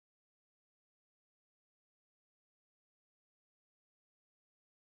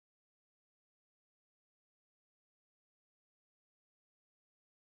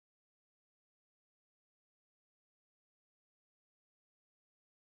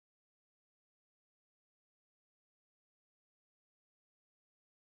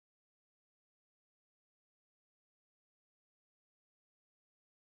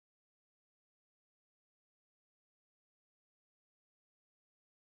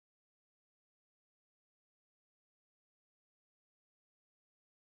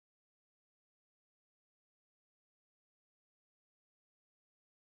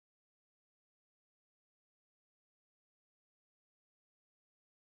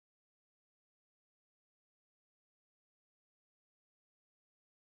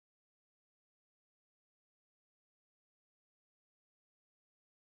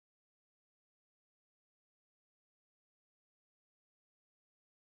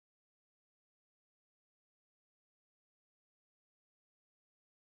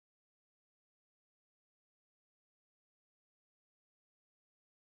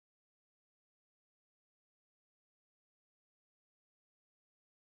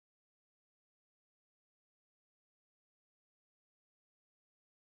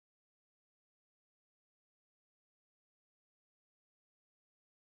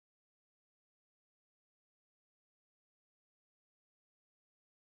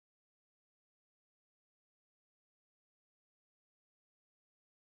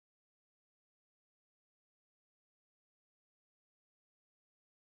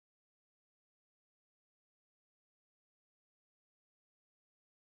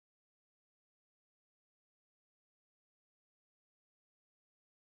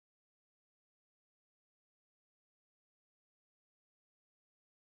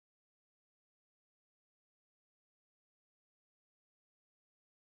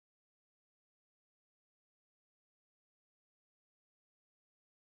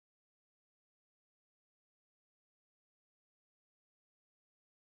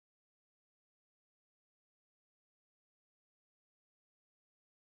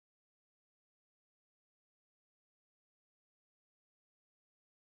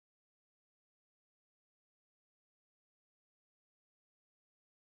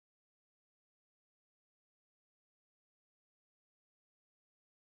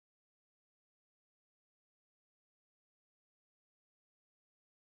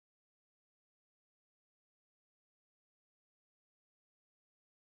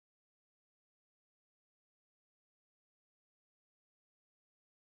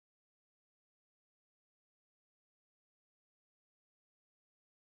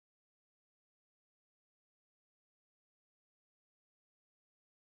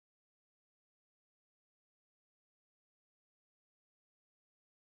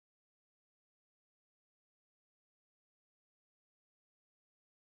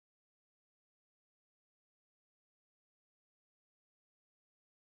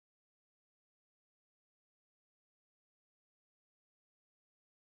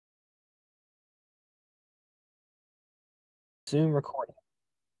Zoom recording.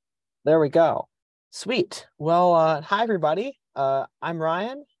 There we go. Sweet. Well, hi everybody. I'm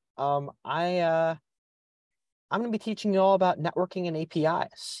Ryan. I'm going to be teaching you all about networking and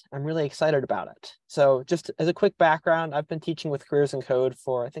APIs. I'm really excited about it. So, just as a quick background, I've been teaching with Careers in Code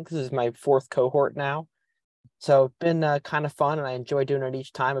for I think this is my fourth cohort now. So it's been kind of fun, and I enjoy doing it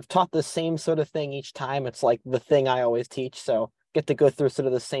each time. I've taught the same sort of thing each time. It's like the thing I always teach. So get to go through sort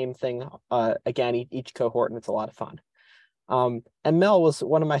of the same thing again each cohort, and it's a lot of fun. And Mel was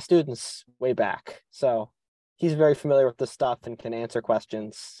one of my students way back, so he's very familiar with this stuff and can answer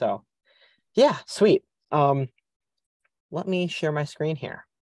questions. So yeah, sweet. Let me share my screen here.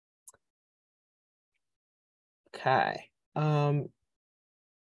 Okay. Can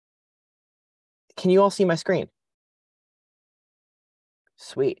you all see my screen?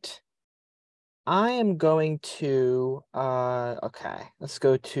 Sweet. I am going to, okay, let's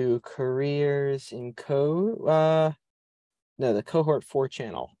go to Careers in Code. No, the cohort 4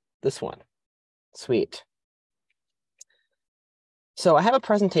 channel, this one. Sweet. So I have a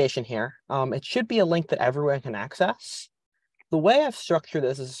presentation here. It should be a link that everyone can access. The way I've structured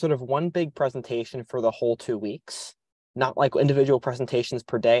this is sort of one big presentation for the whole 2 weeks, not like individual presentations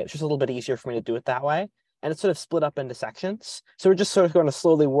per day. It's just a little bit easier for me to do it that way. And it's sort of split up into sections. So we're just sort of going to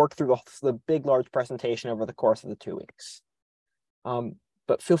slowly work through the big, large presentation over the course of the 2 weeks.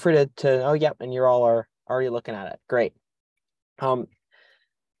 But feel free to oh, yep, and you're all are already looking at it. Great.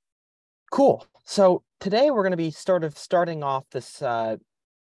 Cool. So today we're going to be starting off this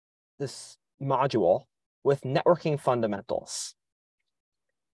this module with networking fundamentals.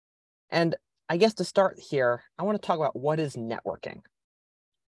 And I guess to start here, I want to talk about what is networking.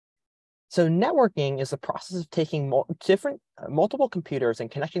 So networking is the process of taking multiple computers and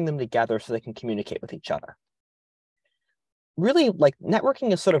connecting them together so they can communicate with each other. Really, like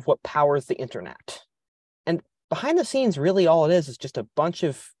networking is sort of what powers the internet. And behind the scenes, really all it is just a bunch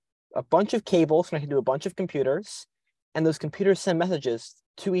of cables connected to a bunch of computers, and those computers send messages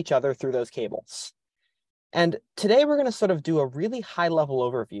to each other through those cables. And today we're going to sort of do a really high-level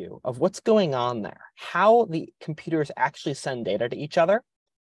overview of what's going on there, how the computers actually send data to each other.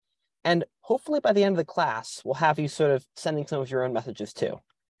 And hopefully by the end of the class, we'll have you sort of sending some of your own messages too.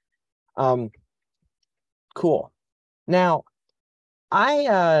 Cool. Now,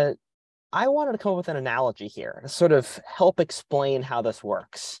 I wanted to come up with an analogy here to sort of help explain how this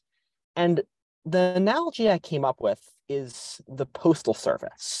works. And the analogy I came up with is the postal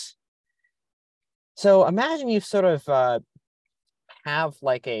service. So imagine you sort of have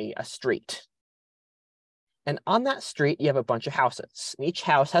like a street. And on that street, you have a bunch of houses. And each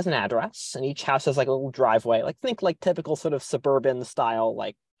house has an address, and each house has like a little driveway. Like think like typical sort of suburban style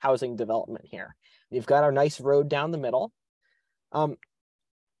like housing development here. You've got a nice road down the middle. And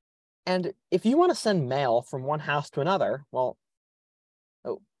if you want to send mail from one house to another, well,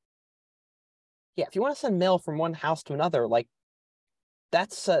 if you want to send mail from one house to another, like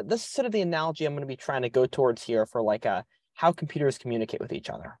that's this is sort of the analogy I'm going to be trying to go towards here for like how computers communicate with each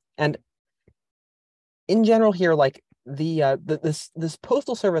other. And in general here, like this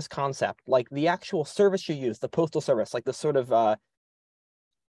postal service concept, like the actual service you use, the postal service, like the sort of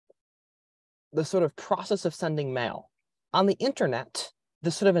process of sending mail on the internet, the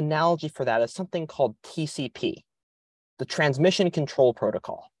sort of analogy for that is something called TCP, the Transmission Control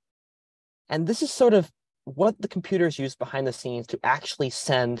Protocol. And this is sort of what the computers use behind the scenes to actually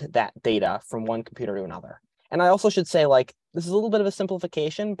send that data from one computer to another. And I also should say, like, this is a little bit of a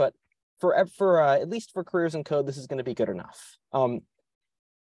simplification, but for at least for Careers in Code, this is going to be good enough.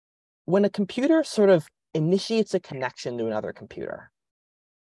 When a computer sort of initiates a connection to another computer,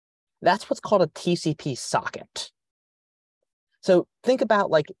 that's what's called a TCP socket. So think about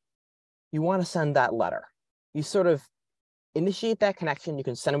like you want to send that letter. You sort of initiate that connection, you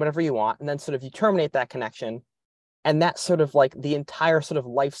can send whatever you want, and then sort of you terminate that connection. And that's sort of like the entire sort of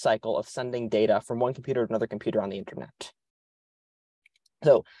life cycle of sending data from one computer to another computer on the internet.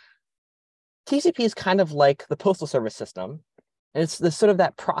 So TCP is kind of like the postal service system, and it's the sort of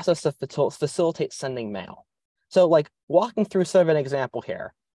that process of facilitate sending mail. So like walking through sort of an example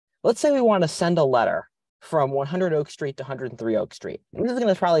here, let's say we want to send a letter from 100 Oak Street to 103 Oak Street. And this is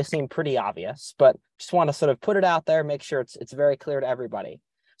going to probably seem pretty obvious, but just want to sort of put it out there, make sure it's very clear to everybody.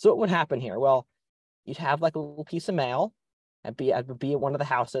 So what would happen here? Well, you'd have like a little piece of mail, and it would be at one of the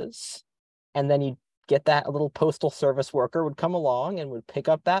houses, and then you'd get that a little postal service worker would come along and would pick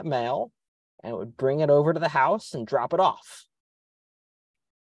up that mail and would bring it over to the house and drop it off.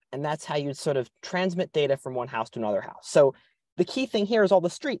 And that's how you'd sort of transmit data from one house to another house. So the key thing here is all the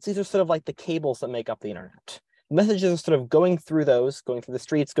streets. These are sort of like the cables that make up the internet. Messages are sort of going through the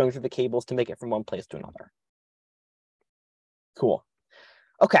streets, going through the cables to make it from one place to another. Cool.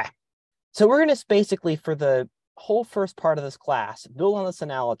 Okay, so we're going to basically, for the whole first part of this class, build on this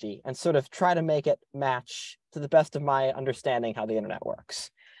analogy and sort of try to make it match to the best of my understanding how the internet works.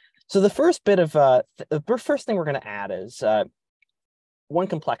 So the first bit of the first thing we're going to add is one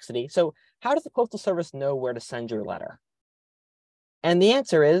complexity. So how does the Postal Service know where to send your letter? And the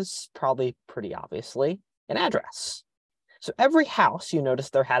answer is probably pretty obviously an address. So every house, you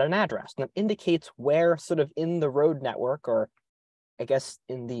notice there had an address, and it indicates where sort of in the road network, or I guess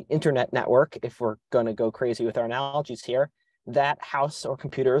in the internet network, if we're going to go crazy with our analogies here, that house or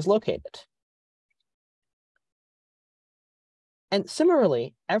computer is located. And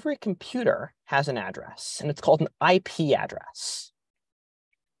similarly, every computer has an address, and it's called an IP address.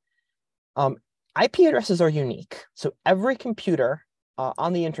 IP addresses are unique. So every computer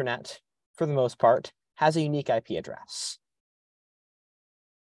on the internet, for the most part, has a unique IP address.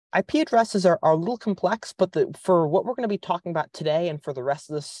 IP addresses are a little complex, but for what we're going to be talking about today and for the rest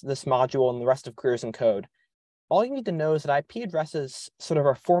of this module and the rest of Careers in Code, all you need to know is that IP addresses sort of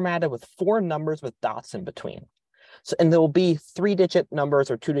are formatted with 4 numbers with dots in between. So, and there will be 3-digit numbers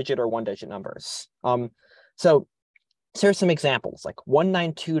or 2-digit or 1-digit numbers. So here's some examples, like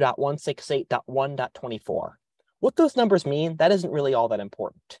 192.168.1.24. What those numbers mean, that isn't really all that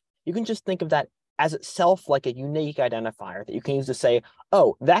important. You can just think of that as itself like a unique identifier that you can use to say,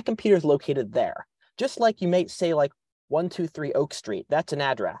 oh, that computer is located there. Just like you may say like 123 Oak Street, that's an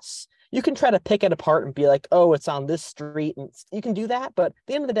address. You can try to pick it apart and be like, oh, it's on this street. And you can do that, but at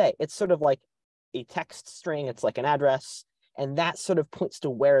the end of the day, it's sort of like a text string. It's like an address. And that sort of points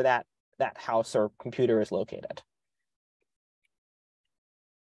to where that house or computer is located.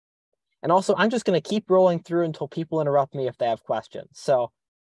 And also, I'm just going to keep rolling through until people interrupt me if they have questions. So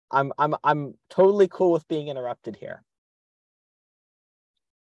I'm totally cool with being interrupted here.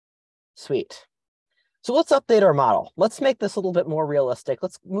 Sweet. So let's update our model. Let's make this a little bit more realistic.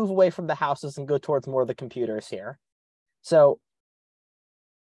 Let's move away from the houses and go towards more of the computers here. So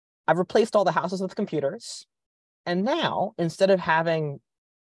I've replaced all the houses with computers. And now, instead of having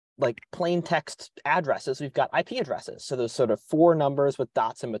like plain text addresses, we've got IP addresses. So those sort of 4 numbers with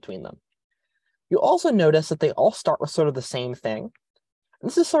dots in between them. You'll also notice that they all start with sort of the same thing.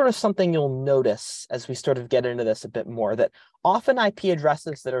 This is sort of something you'll notice as we sort of get into this a bit more, that often IP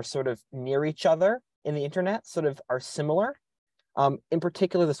addresses that are sort of near each other in the internet sort of are similar. In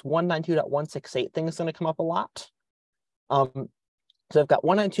particular, this 192.168 thing is going to come up a lot. So I've got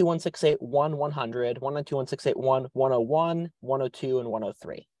 192.168.1.100, 192.168.1.101, 102, and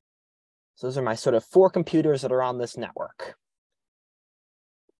 103. So those are my sort of 4 computers that are on this network.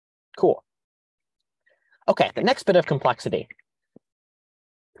 Cool. Okay, the next bit of complexity.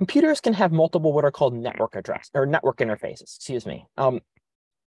 Computers can have multiple what are called network interfaces, excuse me. And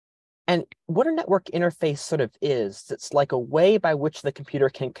what a network interface sort of is, it's like a way by which the computer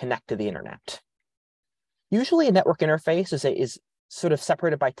can connect to the internet. Usually a network interface is sort of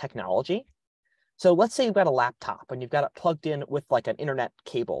separated by technology. So let's say you've got a laptop and you've got it plugged in with like an internet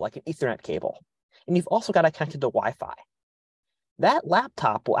cable, like an Ethernet cable, and you've also got it connected to Wi-Fi. That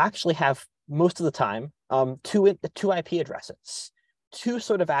laptop will actually have, most of the time, 2 IP addresses. 2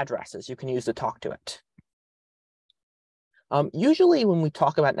 sort of addresses you can use to talk to it. Usually when we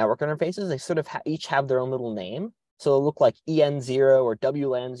talk about network interfaces, they sort of each have their own little name. So they'll look like EN0 or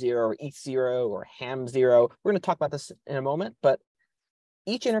WLAN0 or ETH0 or HAM0. We're going to talk about this in a moment, but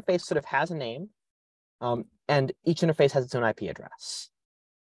each interface sort of has a name, and each interface has its own IP address.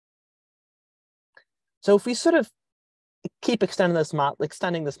 So if we sort of keep extending this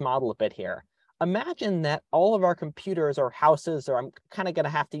model a bit here, imagine that all of our computers or houses, or I'm kind of going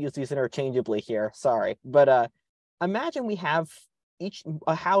to have to use these interchangeably here, sorry, but imagine we have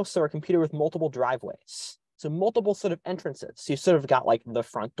a house or a computer with multiple driveways. So multiple sort of entrances. So you sort of got like the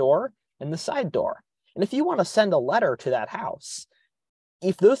front door and the side door. And if you want to send a letter to that house,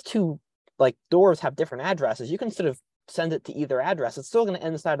 if those 2 like doors have different addresses, you can sort of send it to either address. It's still going to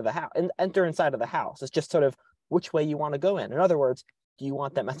enter inside of the house. It's just sort of which way you want to go in. In other words, do you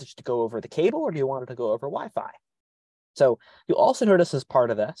want that message to go over the cable or do you want it to go over Wi-Fi? So you'll also notice as part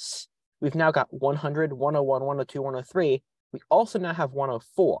of this, we've now got 100, 101, 102, 103. We also now have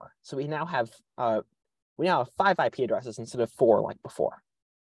 104. So we now have 5 IP addresses instead of 4 like before.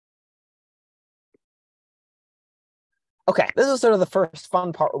 Okay, this is sort of the first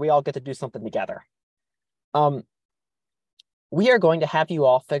fun part where we all get to do something together. We are going to have you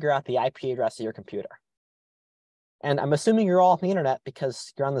all figure out the IP address of your computer. And I'm assuming you're all on the internet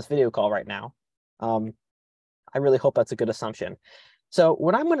because you're on this video call right now. I really hope that's a good assumption. So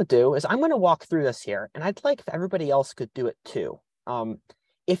what I'm going to do is I'm going to walk through this here, and I'd like if everybody else could do it too.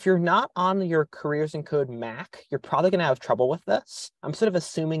 if you're not on your Careers in Code Mac, you're probably going to have trouble with this. I'm sort of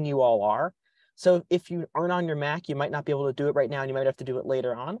assuming you all are. So if you aren't on your Mac, you might not be able to do it right now, and you might have to do it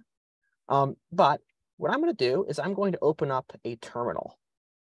later on. But what I'm going to do is I'm going to open up a terminal.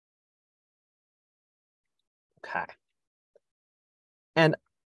 Okay. And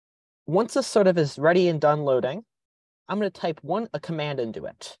once this sort of is ready and done loading, I'm going to type a command into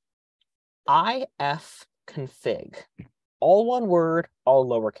it. ifconfig, all one word, all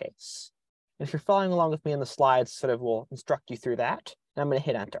lowercase. And if you're following along with me in the slides, sort of will instruct you through that. And I'm going to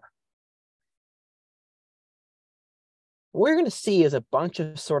hit enter. What we're going to see is a bunch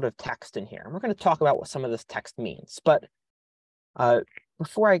of sort of text in here. And we're going to talk about what some of this text means. But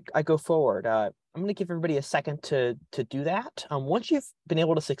before I go forward, I'm going to give everybody a second to do that. Once you've been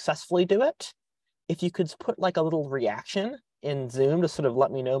able to successfully do it, if you could put like a little reaction in Zoom to sort of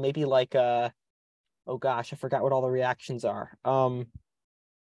let me know, maybe like, oh gosh, I forgot what all the reactions are. I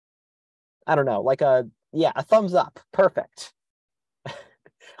don't know, like a thumbs up. Perfect.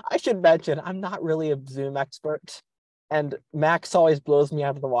 I should mention, I'm not really a Zoom expert. And Max always blows me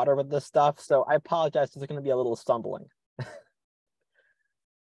out of the water with this stuff. So I apologize if there's going to be a little stumbling.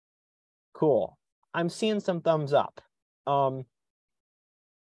 Cool. I'm seeing some thumbs up. How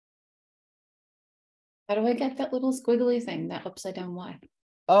do I get that little squiggly thing, that upside down Y?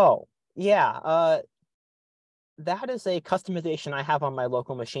 Oh, yeah. That is a customization I have on my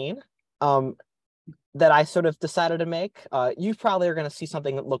local machine that I sort of decided to make. You probably are going to see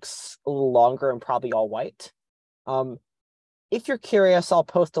something that looks a little longer and probably all white. If you're curious, I'll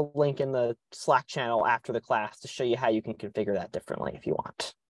post a link in the Slack channel after the class to show you how you can configure that differently if you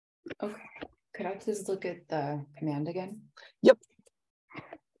want. Okay. Could I please look at the command again? Yep.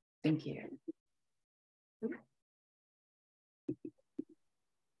 Thank you.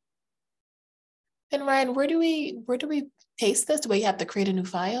 And Ryan, where do we paste this? Do we have to create a new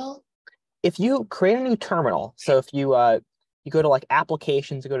file? If you create a new terminal, so if you you go to like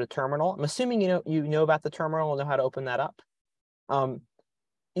applications, go to terminal. I'm assuming you know about the terminal and know how to open that up.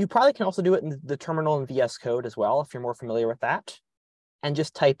 You probably can also do it in the terminal in VS Code as well if you're more familiar with that. And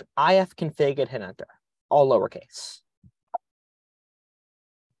just type ifconfig and hit enter, all lowercase.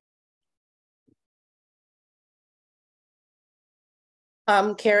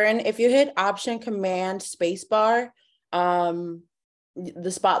 Karen, if you hit Option Command Spacebar, the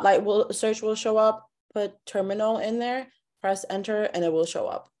Spotlight search will show up. Put terminal in there, press enter, and it will show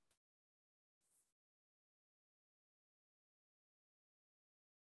up.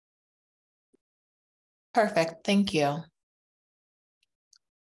 Perfect. Thank you.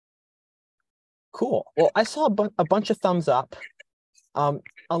 Cool. Well, I saw a bunch of thumbs up.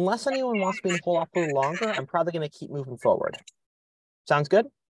 Unless anyone wants me to hold up a little longer, I'm probably going to keep moving forward. Sounds good?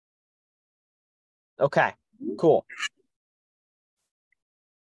 Okay, cool.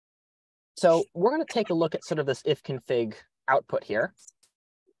 So we're going to take a look at sort of this ifconfig output here.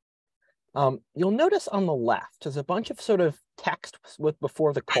 You'll notice on the left, there's a bunch of sort of text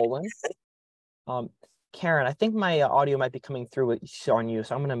before the colon. Karen, I think my audio might be coming through on you,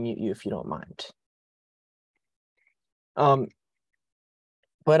 so I'm going to mute you if you don't mind.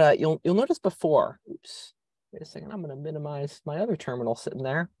 But you'll notice before, oops, wait a second, I'm going to minimize my other terminal sitting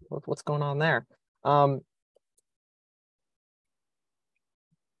there. What's going on there?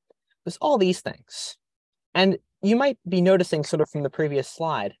 There's all these things. And you might be noticing sort of from the previous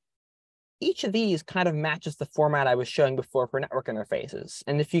slide, each of these kind of matches the format I was showing before for network interfaces.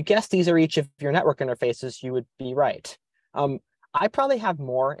 And if you guess these are each of your network interfaces, you would be right. I probably have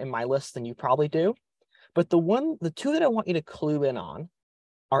more in my list than you probably do. But the two that I want you to clue in on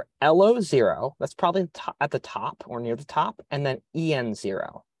are LO0, that's probably at the top or near the top, and then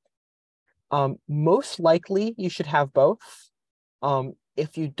EN0. Most likely you should have both.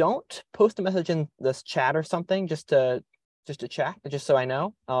 If you don't, post a message in this chat or something just to check, just so I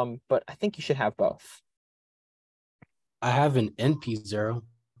know. But I think you should have both. I have an NP0,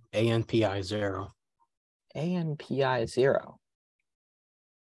 ANPI0. ANPI0.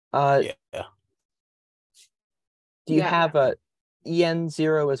 Yeah. Do you have a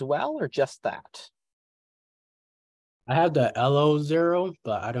EN0 as well, or just that? I have the LO0,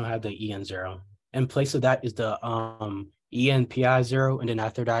 but I don't have the EN0. In place of that is the ENPI0, and then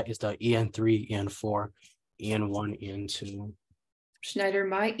after that is the EN3, EN4, EN1, EN2. Schneider,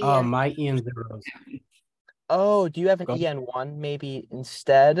 my EN0 is... Oh, do you have an EN1 maybe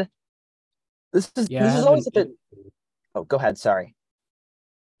instead? This is always a bit... Oh, go ahead, sorry.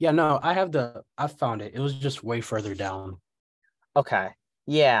 Yeah, no, I found it. It was just way further down. Okay.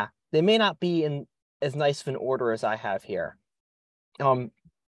 Yeah, they may not be in as nice of an order as I have here.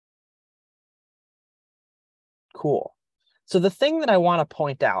 Cool. So the thing that I want to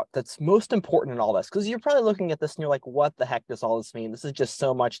point out that's most important in all this, because you're probably looking at this and you're like, what the heck does all this mean? This is just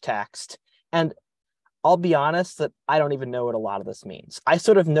so much text. And I'll be honest that I don't even know what a lot of this means. I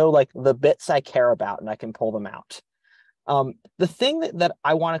sort of know like the bits I care about and I can pull them out. The thing that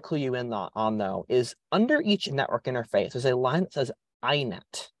I want to clue you in on though is under each network interface, there's a line that says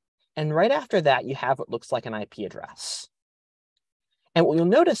INET. And right after that, you have what looks like an IP address. And what you'll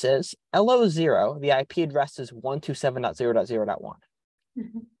notice is LO0, the IP address is 127.0.0.1.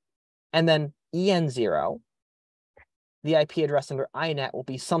 And then EN0, the IP address under INET will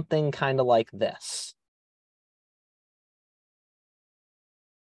be something kind of like this.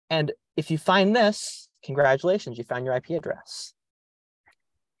 And if you find this, congratulations, you found your IP address.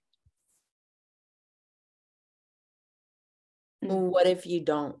 What if you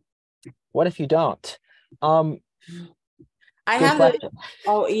don't? What if you don't? I Good have question. it.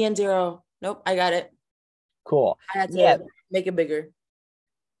 Oh, EN0. Nope, I got it. Cool. I had to Yeah, make it bigger.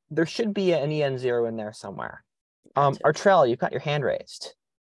 there should be an EN0 in there somewhere. Gotcha. Artrell, you've got your hand raised.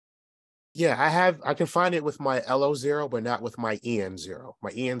 Yeah, I can find it with my LO0, but not with my EN0. My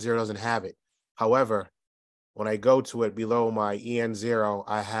EN0 doesn't have it. However, when I go to it below my EN0,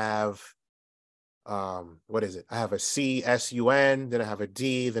 I have, what is it? I have a CSUN, then I have a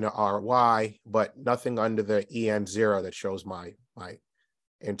D, then a RY, but nothing under the EN0 that shows my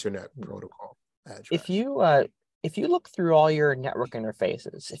internet protocol address. If you look through all your network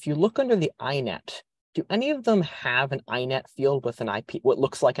interfaces, if you look under the INET, do any of them have an INET field with an IP, what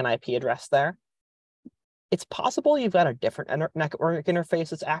looks like an IP address there? It's possible you've got a different network interface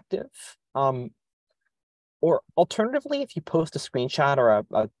that's active. Or alternatively, if you post a screenshot or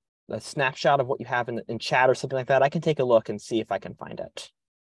a snapshot of what you have in chat or something like that, I can take a look and see if I can find it.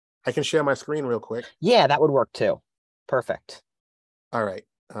 I can share my screen real quick. Yeah, that would work too. Perfect. All right.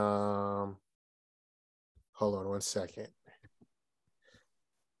 Hold on one second.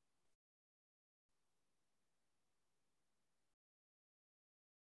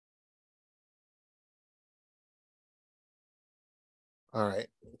 All right.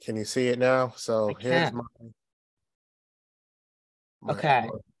 Can you see it now? So here's can. my Okay.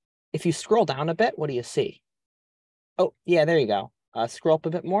 If you scroll down a bit, what do you see? Oh, yeah, there you go. Scroll up a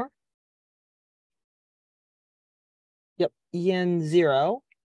bit more. Yep, EN0.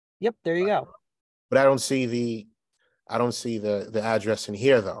 Yep, there you go. But I don't see the address in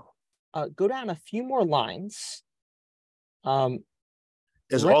here though. Go down a few more lines.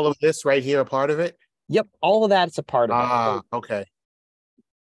 Is right- all of this right here a part of it? Yep, all of that's a part of it. Ah, okay.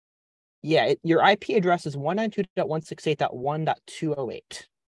 Yeah, your IP address is 192.168.1.208.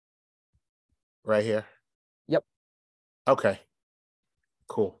 Right here. Yep. Okay.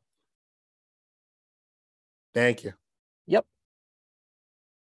 Cool. Thank you. Yep.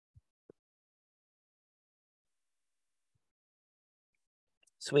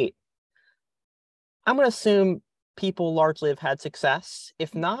 Sweet. I'm going to assume people largely have had success.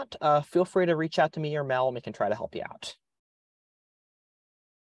 If not, feel free to reach out to me or Mel and we can try to help you out.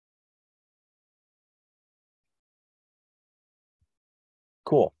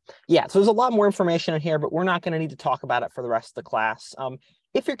 Cool. Yeah, so there's a lot more information in here, but we're not going to need to talk about it for the rest of the class.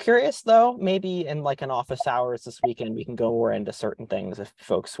 If you're curious, though, maybe in like an office hours this weekend, we can go more into certain things if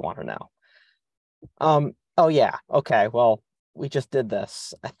folks want to know. Oh, yeah. Okay. Well, we just did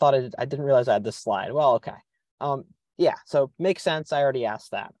this. I didn't realize I had this slide. Well, okay. Yeah, so makes sense. I already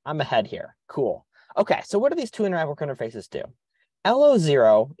asked that. I'm ahead here. Cool. Okay, so what do these two network interfaces do?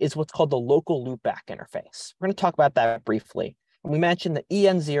 LO0 is what's called the local loopback interface. We're going to talk about that briefly. We mentioned that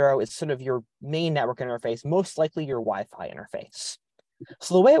EN0 is sort of your main network interface, most likely your Wi-Fi interface.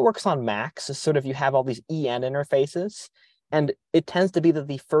 So the way it works on Macs is sort of you have all these EN interfaces, and it tends to be that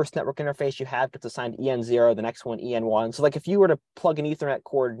the first network interface you have gets assigned EN0, the next one EN1. So like if you were to plug an Ethernet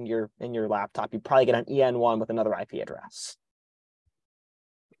cord in your laptop, you'd probably get an EN1 with another IP address.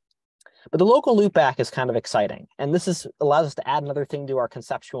 But the local loopback is kind of exciting, and this allows us to add another thing to our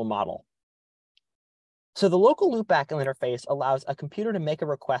conceptual model. So the local loopback interface allows a computer to make a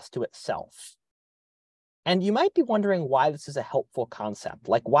request to itself. And you might be wondering why this is a helpful concept.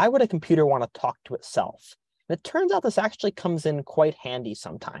 Like, why would a computer want to talk to itself? And it turns out this actually comes in quite handy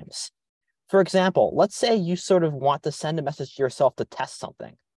sometimes. For example, let's say you sort of want to send a message to yourself to test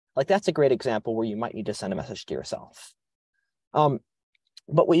something. Like, that's a great example where you might need to send a message to yourself. But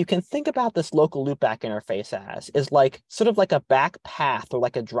what you can think about this local loopback interface as is like sort of like a back path or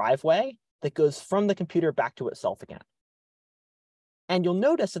like a driveway that goes from the computer back to itself again. And you'll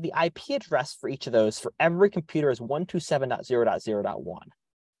notice that the IP address for each of those for every computer is 127.0.0.1.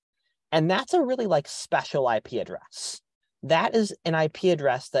 And that's a really like special IP address. That is an IP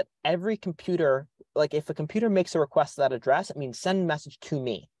address that every computer like if a computer makes a request to that address, it means send a message to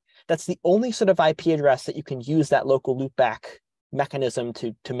me. That's the only sort of IP address that you can use that local loopback mechanism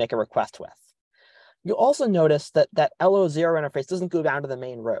to make a request with. You'll also notice that that LO0 interface doesn't go down to the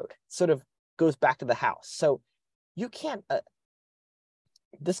main road. It sort of goes back to the house. So you can't,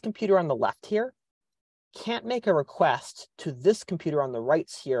 this computer on the left here can't make a request to this computer on the right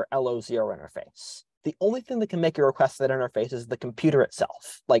here, LO0 interface. The only thing that can make a request to that interface is the computer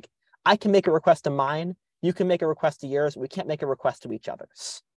itself. Like I can make a request to mine, you can make a request to yours, we can't make a request to each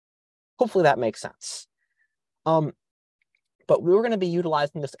other's. Hopefully that makes sense. But we were going to be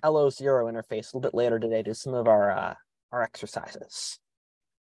utilizing this LO0 interface a little bit later today to some of our exercises.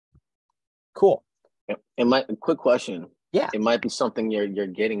 Cool. It might, quick question. Yeah. It might be something you're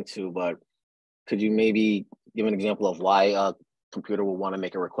getting to, but could you maybe give an example of why a computer will want to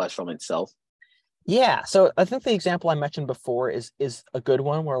make a request from itself? Yeah, so I think the example I mentioned before is a good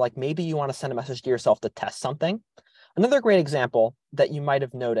one where like maybe you want to send a message to yourself to test something. Another great example that you might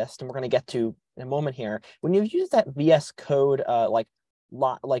have noticed, and we're going to get to in a moment here, when you use that VS Code like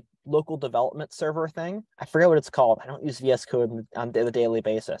local development server thing, I forget what it's called. I don't use VS Code on a daily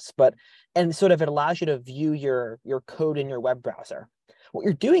basis, and sort of it allows you to view your code in your web browser. What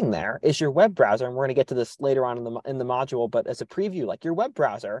you're doing there is your web browser, and we're going to get to this later on in the module, but as a preview, like your web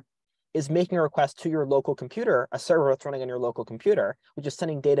browser is making a request to your local computer, a server that's running on your local computer, which is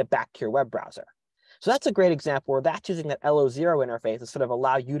sending data back to your web browser. So that's a great example where that's using that LO0 interface to sort of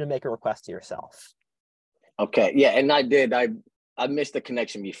allow you to make a request to yourself. Okay, yeah, and I missed the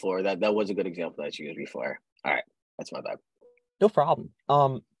connection before. That was a good example that you used before. All right, that's my bad. No problem.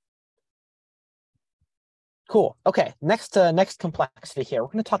 Cool. Okay, next complexity here,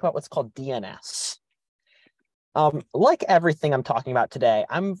 we're going to talk about what's called DNS. Like everything I'm talking about today,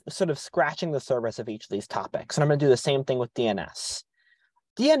 I'm sort of scratching the surface of each of these topics, and I'm going to do the same thing with DNS.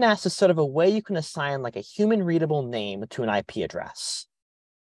 DNS is sort of a way you can assign like a human readable name to an IP address.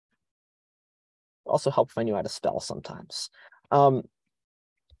 Also help if I knew how to spell sometimes. So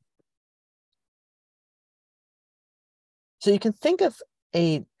you can think of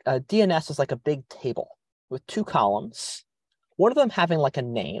a DNS as like a big table with two columns, one of them having like a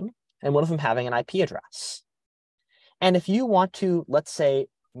name and one of them having an IP address. And if you want to, let's say,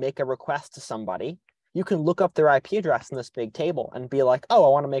 make a request to somebody, you can look up their IP address in this big table and be like, oh, I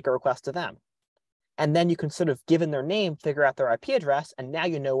want to make a request to them. And then you can sort of, given their name, figure out their IP address, and now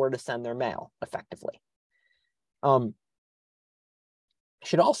you know where to send their mail effectively. I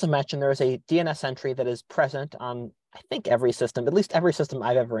should also mention there is a DNS entry that is present on, I think, every system, at least every system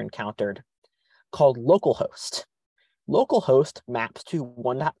I've ever encountered, called localhost. Localhost maps to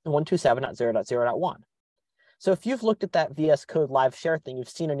 127.0.0.1. So if you've looked at that VS Code live share thing you've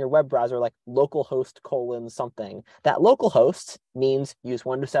seen on your web browser, like localhost : something, that localhost means use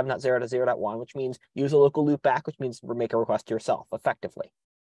 127.0.0.1, which means use a local loopback, which means make a request to yourself effectively.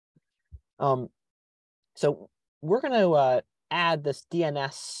 So we're going to add this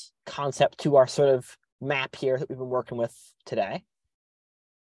DNS concept to our sort of map here that we've been working with today.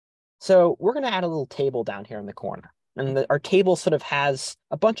 So we're going to add a little table down here in the corner. And our table sort of has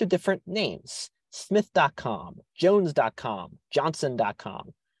a bunch of different names. Smith.com, Jones.com,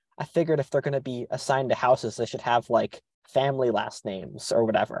 Johnson.com. I figured if they're going to be assigned to houses, they should have like family last names or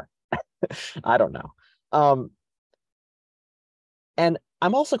whatever. I don't know. And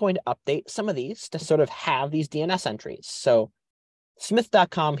I'm also going to update some of these to sort of have these DNS entries. So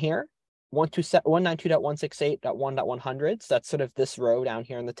Smith.com here, 192.168.1.100. So that's sort of this row down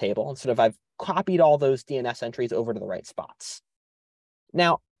here in the table. And sort of I've copied all those DNS entries over to the right spots.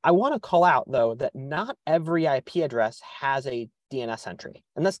 Now, I want to call out, though, that not every IP address has a DNS entry,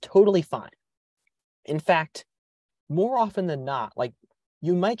 and that's totally fine. In fact, more often than not, like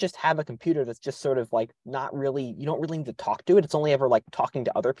you might just have a computer that's just sort of like not really, you don't really need to talk to it. It's only ever like talking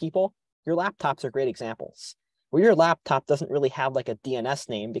to other people. Your laptops are great examples where your laptop doesn't really have like a DNS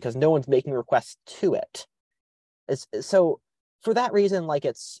name because no one's making requests to it. So for that reason, like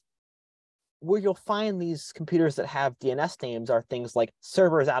it's, where you'll find these computers that have DNS names are things like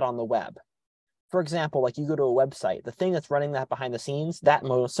servers out on the web. For example, like you go to a website, the thing that's running that behind the scenes, that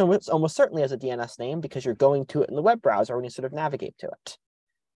almost certainly has a DNS name because you're going to it in the web browser when you sort of navigate to it.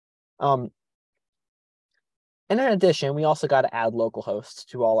 And in addition, we also got to add localhost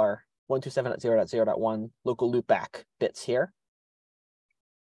to all our 127.0.0.1 local loopback bits here.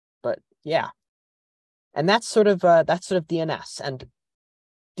 But yeah, and that's sort of DNS. And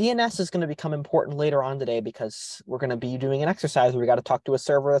DNS is going to become important later on today because we're going to be doing an exercise where we got to talk to a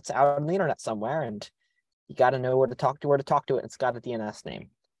server that's out on the internet somewhere, and you got to know where to talk to it. And it's got a DNS name.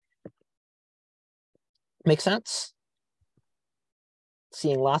 Make sense?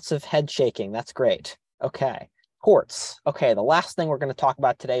 Seeing lots of head shaking. That's great. Okay. Ports. Okay, the last thing we're going to talk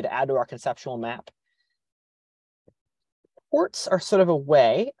about today to add to our conceptual map. Ports are sort of a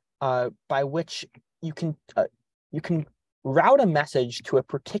way by which you can route a message to a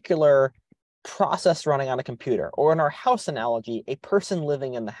particular process running on a computer, or in our house analogy, a person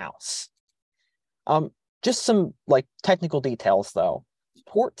living in the house. Just some like technical details though.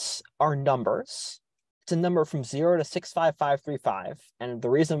 Ports are numbers. It's a number from 0 to 65535. And the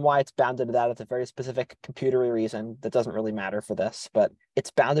reason why it's bounded to that is a very specific computery reason that doesn't really matter for this, but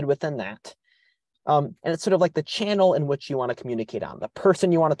it's bounded within that. And it's sort of like the channel in which you want to communicate on, the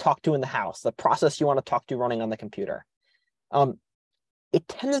person you want to talk to in the house, the process you want to talk to running on the computer. It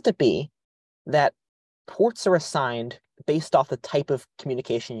tends to be that ports are assigned based off the type of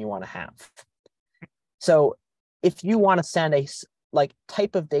communication you want to have. So if you want to send a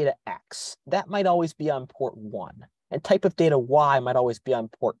type of data X, that might always be on port 1, and type of data Y might always be on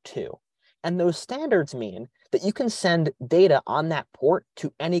port 2. And those standards mean that you can send data on that port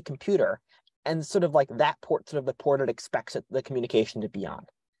to any computer, and sort of like that port, sort of the port it expects the communication to be on.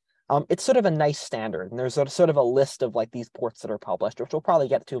 It's sort of a nice standard, and there's sort of a list of like these ports that are published, which we'll probably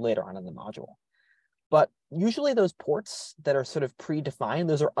get to later on in the module. But usually those ports that are sort of predefined,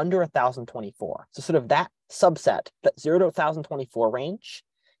 those are under 1024. So sort of that subset, that 0 to 1024 range,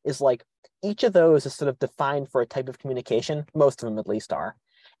 is like each of those is sort of defined for a type of communication. Most of them at least are.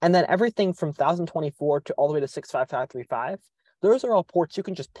 And then everything from 1024 to all the way to 65535, those are all ports you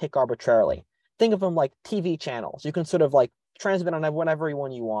can just pick arbitrarily. Think of them like TV channels. You can sort of like transmit on whatever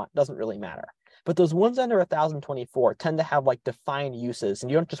one you want. Doesn't really matter. But those ones under 1024 tend to have like defined uses,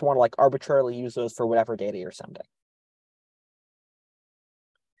 and you don't just want to like arbitrarily use those for whatever data you're sending.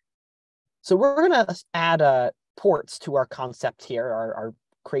 So we're going to add ports to our concept here, our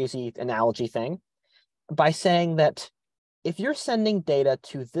crazy analogy thing, by saying that if you're sending data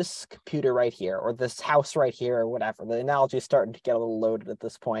to this computer right here, or this house right here, or whatever, the analogy is starting to get a little loaded at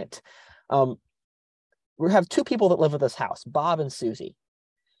this point. We have two people that live at this house, Bob and Susie.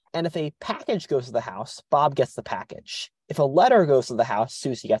 And if a package goes to the house, Bob gets the package. If a letter goes to the house,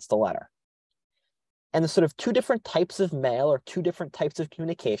 Susie gets the letter. And there's sort of two different types of mail or two different types of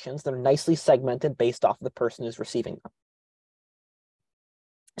communications that are nicely segmented based off of the person who's receiving them.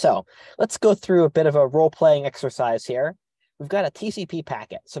 So let's go through a bit of a role-playing exercise here. We've got a TCP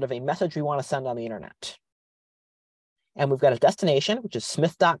packet, sort of a message we want to send on the internet. And we've got a destination, which is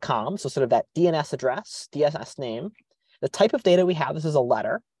smith.com, so sort of that DNS address, DNS name. The type of data we have, this is a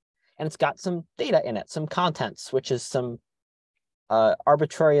letter. And it's got some data in it, some contents, which is some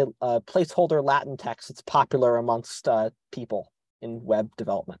arbitrary placeholder Latin text that's popular amongst people in web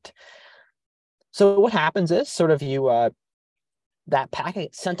development. So what happens is sort of that packet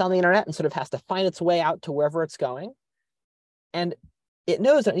gets sent on the internet and sort of has to find its way out to wherever it's going. And it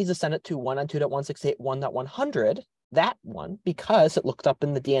knows that it needs to send it to 192.168.1.100, that one, because it looked up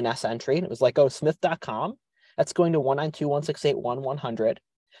in the DNS entry and it was like, oh, smith.com, that's going to 192.168.1.100.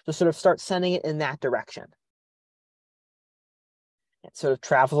 So sort of start sending it in that direction. It sort of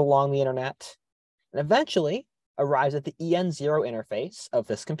travels along the internet and eventually arrives at the EN0 interface of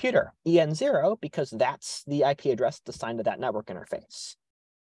this computer. EN0 because that's the IP address assigned to that network interface.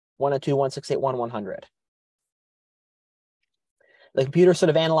 192.168.1.100. The computer sort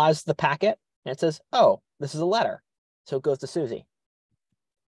of analyzes the packet and it says, oh, this is a letter. So it goes to Susie.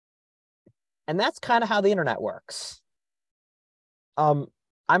 And that's kind of how the internet works.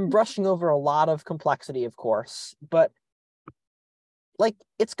 I'm brushing over a lot of complexity, of course, but like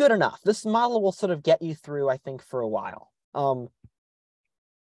it's good enough. This model will sort of get you through, I think, for a while.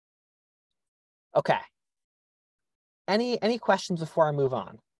 Okay. Any questions before I move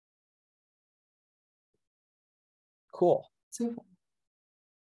on? Cool. So far.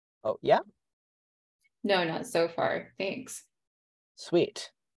 Oh, yeah? No, not so far. Thanks.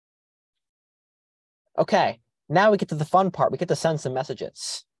 Sweet. Okay. Now we get to the fun part. We get to send some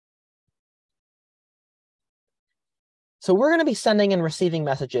messages. So we're going to be sending and receiving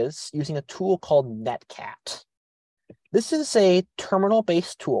messages using a tool called Netcat. This is a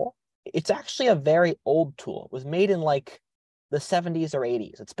terminal-based tool. It's actually a very old tool. It was made in like the 70s or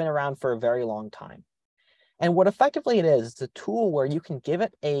 80s. It's been around for a very long time. And what effectively it is, it's a tool where you can give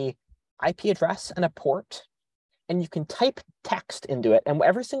it a IP address and a port, and you can type text into it. And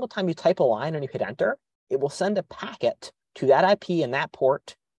every single time you type a line and you hit enter, it will send a packet to that IP and that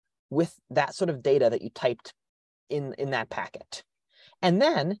port with that sort of data that you typed in that packet. And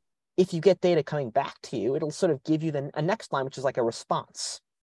then if you get data coming back to you, it'll sort of give you a next line, which is like a response.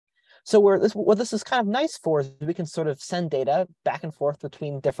 So what this is kind of nice for is we can sort of send data back and forth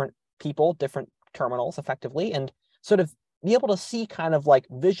between different people, different terminals effectively, and sort of be able to see kind of like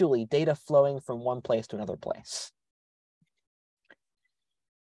visually data flowing from one place to another place.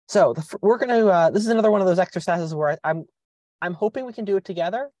 So we're going to, this is another one of those exercises where I'm hoping we can do it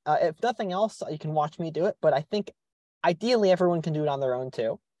together. If nothing else, you can watch me do it, but I think ideally everyone can do it on their own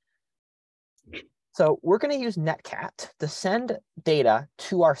too. So we're going to use Netcat to send data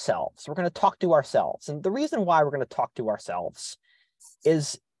to ourselves. We're going to talk to ourselves. And the reason why we're going to talk to ourselves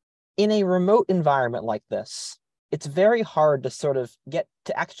is in a remote environment like this, it's very hard to sort of get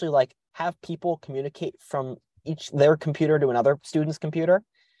to actually like have people communicate from their computer to another student's computer.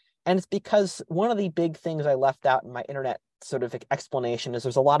 And it's because one of the big things I left out in my internet sort of explanation is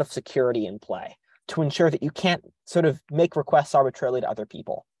there's a lot of security in play to ensure that you can't sort of make requests arbitrarily to other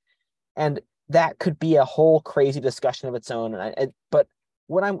people. And that could be a whole crazy discussion of its own. But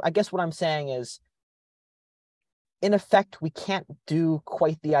I guess what I'm saying is, in effect, we can't do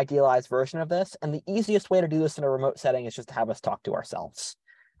quite the idealized version of this. And the easiest way to do this in a remote setting is just to have us talk to ourselves.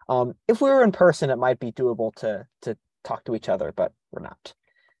 If we were in person, it might be doable to talk to each other, but we're not.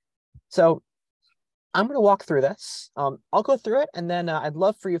 So I'm going to walk through this. I'll go through it, and then I'd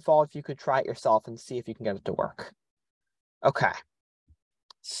love for you, Fall, if you could try it yourself and see if you can get it to work. Okay.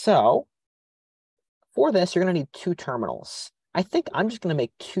 So for this, you're going to need 2 terminals. I think I'm just going to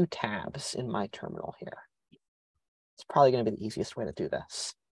make 2 tabs in my terminal here. It's probably going to be the easiest way to do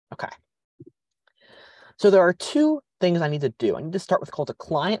this. Okay. So there are 2 things I need to do. I need to start with called a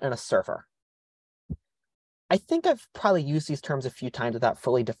client and a server. I think I've probably used these terms a few times without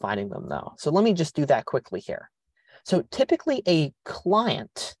fully defining them, though. So let me just do that quickly here. So typically a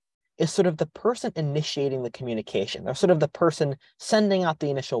client is sort of the person initiating the communication. They're sort of the person sending out the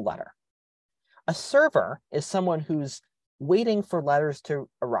initial letter. A server is someone who's waiting for letters to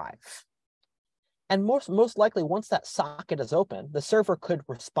arrive. And most likely, once that socket is open, the server could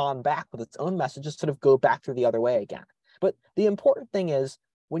respond back with its own messages, sort of go back through the other way again. But the important thing is,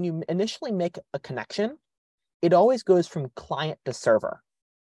 when you initially make a connection, it always goes from client to server.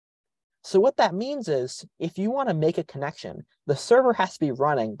 So what that means is, if you want to make a connection, the server has to be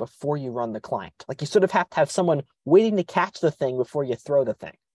running before you run the client. Like, you sort of have to have someone waiting to catch the thing before you throw the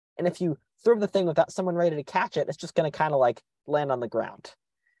thing. And if you throw the thing without someone ready to catch it, it's just going to kind of like land on the ground.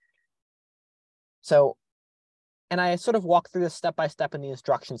 So, and I sort of walk through this step by step in the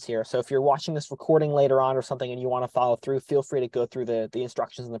instructions here. So if you're watching this recording later on or something and you want to follow through, feel free to go through the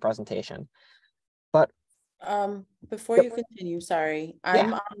instructions in the presentation. But before you continue, sorry,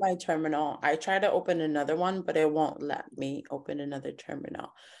 I'm on my terminal. I try to open another one, but it won't let me open another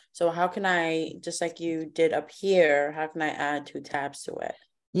terminal. So how can I, just like you did up here, how can I add 2 tabs to it?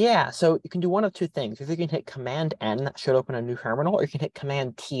 Yeah, so you can do one of 2 things. If you can hit Command N, that should open a new terminal, or you can hit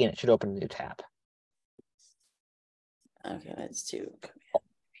Command T and it should open a new tab. Okay, let's do.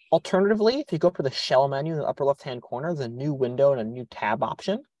 Alternatively, if you go for the shell menu in the upper left-hand corner, there's a new window and a new tab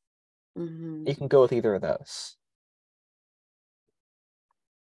option. Mm-hmm. You can go with either of those.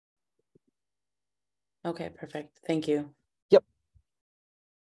 Okay, perfect. Thank you. Yep.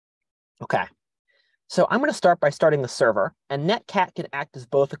 Okay. So I'm going to start by starting the server, and Netcat can act as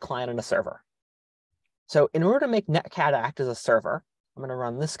both a client and a server. So in order to make Netcat act as a server, I'm going to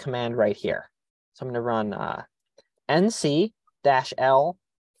run this command right here. So I'm going to run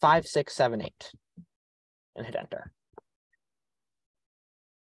nc-l5678 and hit enter.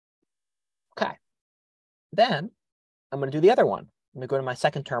 Okay. Then I'm going to do the other one. I'm going to go to my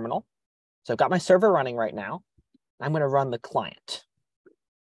second terminal. So I've got my server running right now. I'm going to run the client.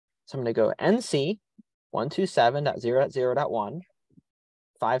 So I'm going to go nc127.0.0.1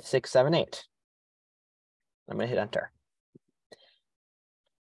 5678. I'm going to hit enter.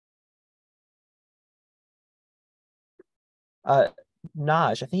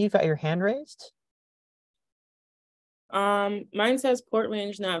 Naj, I think you've got your hand raised. Mine says port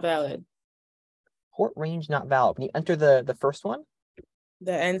range not valid. Port range not valid. Can you enter the first one?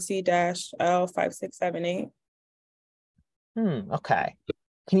 The NC-L5678. Okay.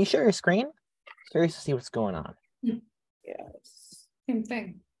 Can you share your screen? Curious to see what's going on. Yes. Same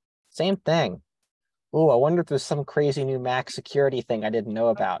thing. Same thing. Oh, I wonder if there's some crazy new Mac security thing I didn't know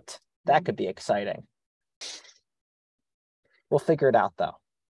about. That could be exciting. We'll figure it out, though.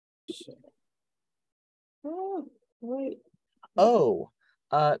 Oh, wait. Oh,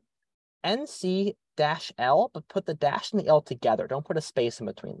 NC-L, but put the dash and the L together. Don't put a space in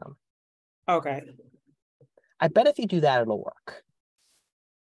between them. Okay. I bet if you do that, it'll work.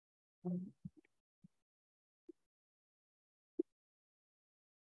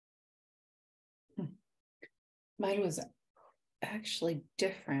 Mine was actually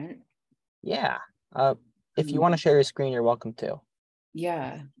different. Yeah. If you want to share your screen, you're welcome to.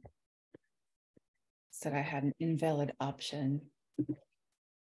 Yeah. said I had an invalid option.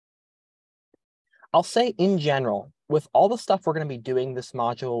 I'll say in general, with all the stuff we're going to be doing this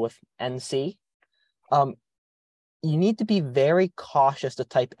module with NC, you need to be very cautious to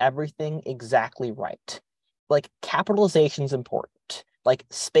type everything exactly right. Like capitalization is important. Like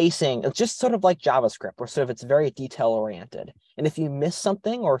spacing, it's just sort of like JavaScript, where sort of it's very detail oriented. And if you miss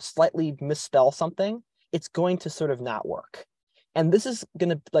something or slightly misspell something, it's going to sort of not work. And this is going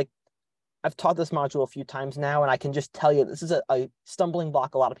to, like, I've taught this module a few times now, and I can just tell you this is a stumbling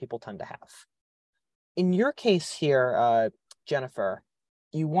block a lot of people tend to have. In your case here, Jennifer,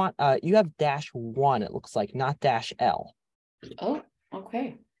 you want you have -1, it looks like, not -L. Oh,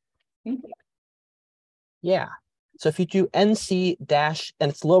 okay. Thank you. Yeah. So if you do NC dash,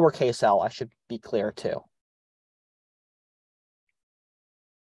 and it's lowercase l, I should be clear too.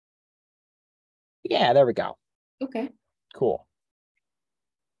 Yeah, there we go. Okay. Cool.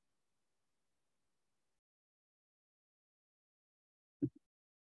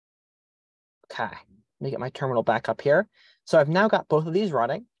 Okay, let me get my terminal back up here. So I've now got both of these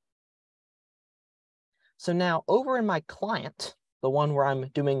running. So now over in my client, the one where I'm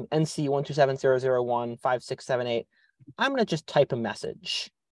doing NC 127.0.0.1.5.6.7.8, I'm going to just type a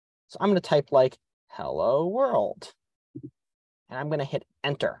message. So I'm going to type like, hello world. And I'm going to hit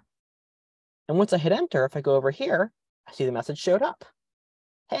enter. And once I hit enter, if I go over here, I see the message showed up.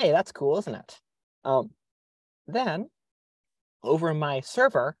 Hey, that's cool, isn't it? Then over in my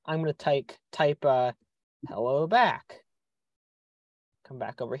server, I'm going to type hello back. Come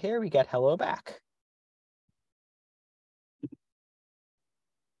back over here, we get hello back.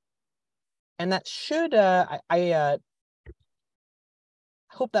 And that should, I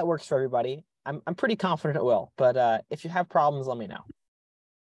hope that works for everybody. I'm pretty confident it will, but if you have problems, let me know.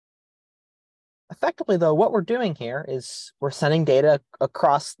 Effectively, though, what we're doing here is we're sending data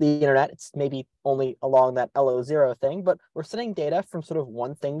across the internet. It's maybe only along that LO0 thing, but we're sending data from sort of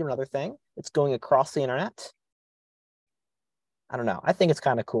one thing to another thing. It's going across the internet. I don't know. I think it's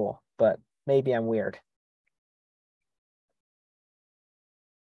kind of cool, but maybe I'm weird.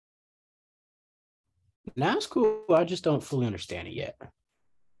 Now it's cool. I just don't fully understand it yet.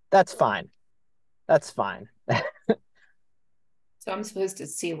 That's fine. That's fine. So I'm supposed to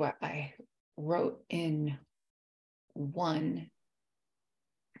see what I wrote in one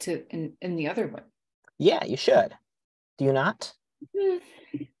to in the other one. Yeah, you should. Do you not?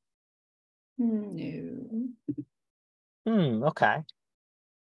 No. Okay.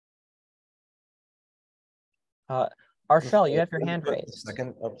 Arshel, you have your hand raised.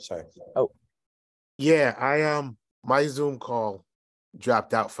 Second, oh, sorry. Oh. Yeah, my Zoom call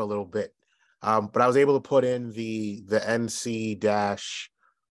dropped out for a little bit. But I was able to put in the NC dash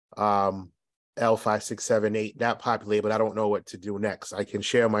L5678, that populated, but I don't know what to do next. I can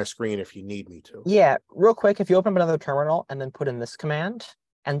share my screen if you need me to. Yeah, real quick, if you open up another terminal and then put in this command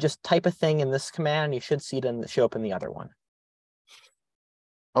and just type a thing in this command, you should see it show up in the other one.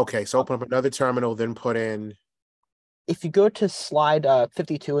 Okay, so open up another terminal, then put in. If you go to slide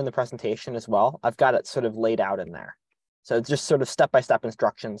 52 in the presentation as well, I've got it sort of laid out in there. So it's just sort of step-by-step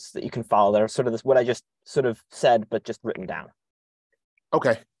instructions that you can follow that are sort of this, what I just sort of said, but just written down.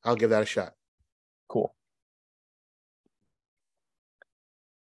 Okay, I'll give that a shot. Cool.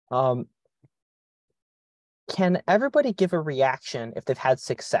 Can everybody give a reaction if they've had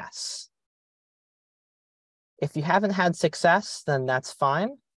success? If you haven't had success, then that's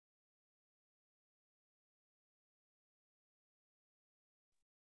fine.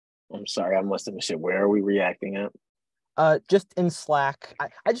 I'm sorry, I must have missed it. Where are we reacting at? Just in Slack.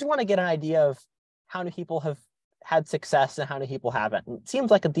 I just want to get an idea of how many people have had success and how many people haven't. And it seems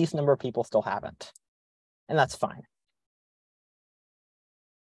like a decent number of people still haven't. And that's fine.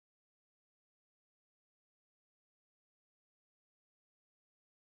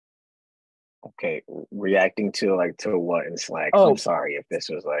 Okay, reacting to what in Slack? Oh. I'm sorry if this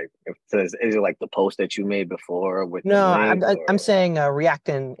was like, is it like the post that you made before with No, the link, I'm saying react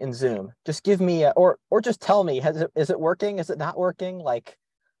in Zoom. Just give me or just tell me, is it working? Is it not working? Like,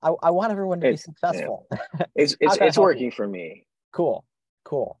 I want everyone to be successful. Yeah. It's working for me. Cool.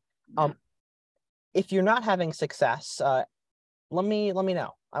 If you're not having success, let me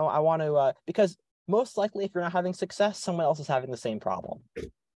know. I want to because most likely if you're not having success, someone else is having the same problem.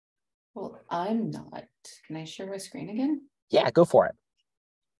 Well, I'm not. Can I share my screen again? Yeah, go for it.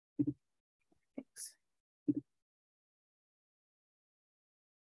 Thanks.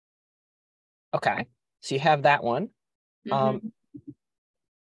 Okay, so you have that one. I've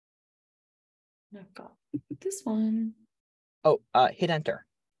got this one. Oh, hit enter.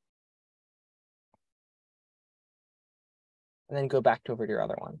 And then go back over to your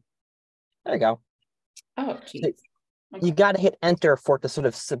other one. There you go. Oh, geez. You got to hit enter for it to sort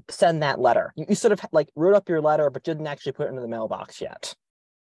of send that letter. You sort of like wrote up your letter, but didn't actually put it into the mailbox yet.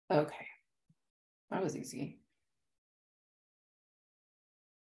 Okay. That was easy.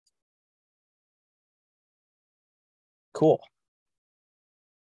 Cool.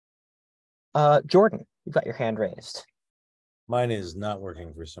 Jordan, you've got your hand raised. Mine is not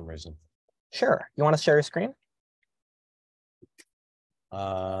working for some reason. Sure. You want to share your screen?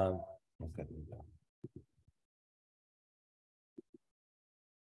 Okay.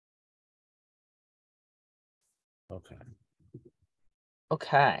 Okay.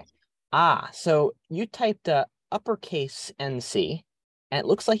 Okay. So you typed uppercase NC, and it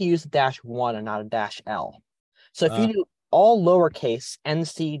looks like you used a -1 and not a -L. So if you do all lowercase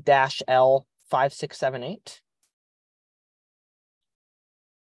NC-L 5678,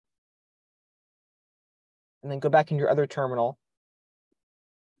 and then go back into your other terminal,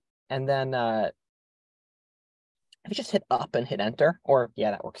 and then if you just hit up and hit enter, or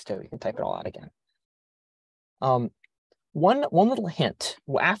yeah, that works too. You can type it all out again. One little hint,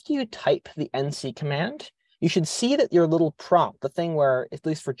 after you type the NC command, you should see that your little prompt, the thing where, at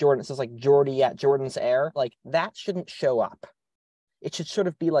least for Jordan, it says like Jordy at Jordan's Air, like that shouldn't show up. It should sort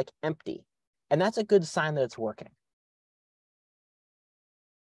of be like empty. And that's a good sign that it's working.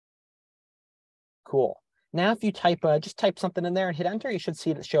 Cool. Now, if you type, just type something in there and hit enter, you should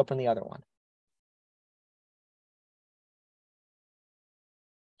see it show up in the other one.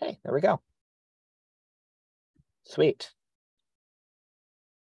 Hey, there we go. Sweet.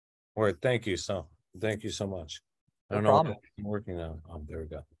 All right, thank you so much. I don't No know problem. if it's working now. There we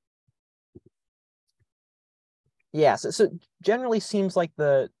go. Yeah, so generally seems like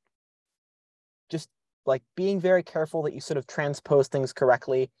just like being very careful that you sort of transpose things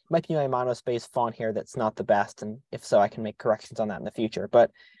correctly. Might be my monospace font here that's not the best, and if so, I can make corrections on that in the future.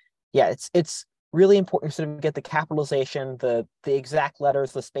 But yeah, it's really important to sort of get the capitalization, the exact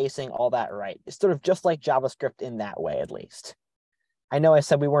letters, the spacing, all that right. It's sort of just like JavaScript in that way, at least. I know I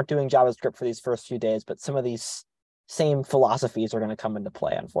said we weren't doing JavaScript for these first few days, but some of these same philosophies are going to come into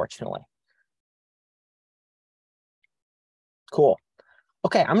play, unfortunately. Cool.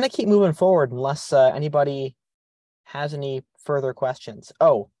 Okay, I'm going to keep moving forward unless anybody has any further questions.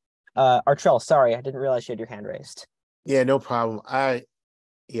 Oh, Artrell, sorry, I didn't realize you had your hand raised. Yeah, no problem. I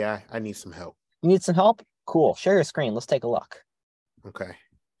need some help. You need some help? Cool. Share your screen. Let's take a look. Okay.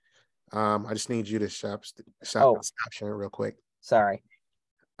 I just need you to stop sharing real quick. Sorry.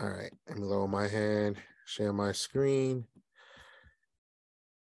 All right. Let me lower my hand, share my screen.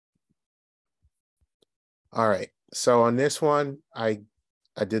 All right. So on this one, I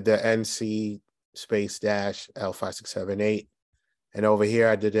did the NC space dash L5678. And over here,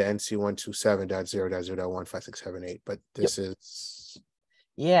 I did the NC127.0.0.15678. But this is...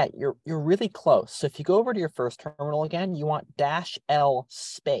 Yeah, you're really close. So if you go over to your first terminal again, you want -L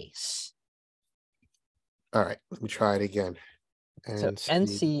space. All right. Let me try it again. So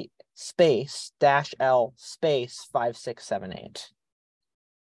NC space -L space 5678.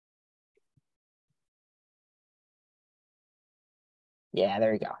 Yeah,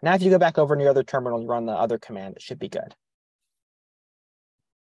 there you go. Now, if you go back over to your other terminal, you run the other command, it should be good.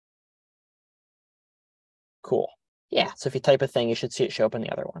 Cool. Yeah, so if you type a thing, you should see it show up in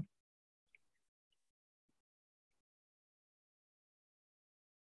the other one.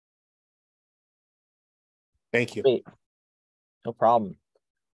 Thank you. Sweet. No problem.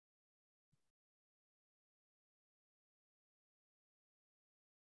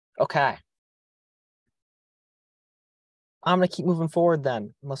 Okay. I'm going to keep moving forward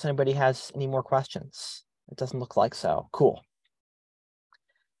then, unless anybody has any more questions. It doesn't look like so. Cool.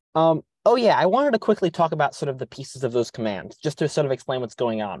 Oh yeah, I wanted to quickly talk about sort of the pieces of those commands, just to sort of explain what's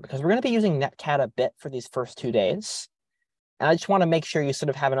going on, because we're going to be using netcat a bit for these first 2 days. And I just want to make sure you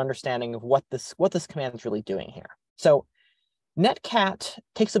sort of have an understanding of what this command is really doing here. So netcat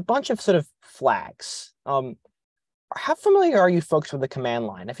takes a bunch of sort of flags. How familiar are you folks with the command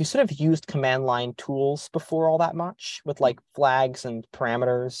line? Have you sort of used command line tools before all that much with like flags and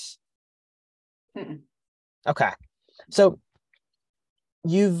parameters? Mm-mm. Okay. So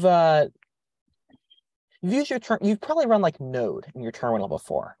you've used you've probably run like node in your terminal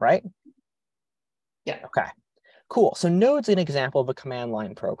before, right? Yeah. Okay. Cool. So node's an example of a command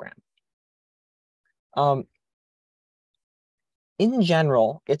line program. In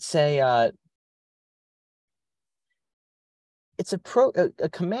general, it's a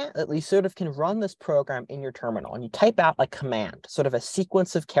command that you sort of can run this program in your terminal, and you type out a command, sort of a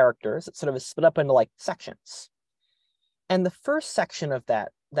sequence of characters that sort of is split up into like sections. And the first section of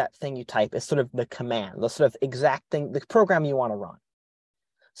that thing you type is sort of the command, the sort of exact thing, the program you want to run.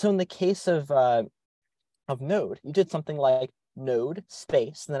 So in the case of of node, you did something like node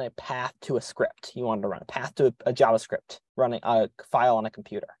space, and then a path to a script you wanted to run, a path to a JavaScript running a file on a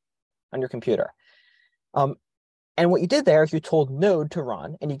computer, on your computer. And what you did there is you told node to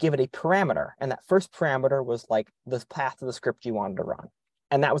run, and you give it a parameter, and that first parameter was like the path to the script you wanted to run.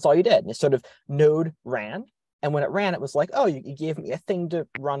 And that was all you did. And it sort of node ran, and when it ran, it was like, oh, you gave me a thing to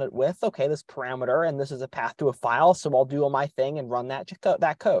run it with. Okay, this parameter, and this is a path to a file, so I'll do my thing and run that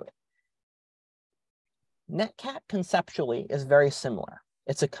code. Netcat conceptually is very similar.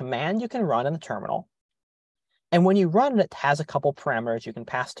 It's a command you can run in the terminal, and when you run it, it has a couple parameters you can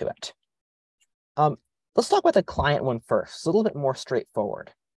pass to it. Let's talk about the client one first. It's a little bit more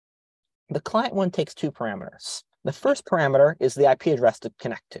straightforward. The client one takes two parameters. The first parameter is the IP address to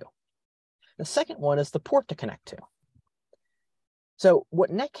connect to. The second one is the port to connect to. So what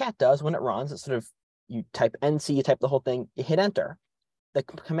Netcat does when it runs, it's sort of, you type NC, you type the whole thing, you hit enter. The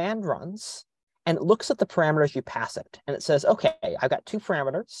command runs, and it looks at the parameters you pass it. And it says, okay, I've got two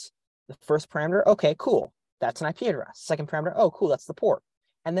parameters. The first parameter, okay, cool. That's an IP address. Second parameter, oh, cool, that's the port.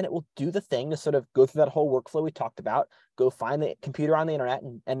 And then it will do the thing to sort of go through that whole workflow we talked about, go find the computer on the internet,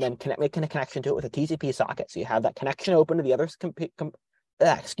 and then make a connection to it with a TCP socket. So you have that connection open to the other,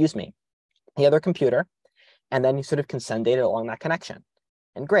 the other computer, and then you sort of can send data along that connection.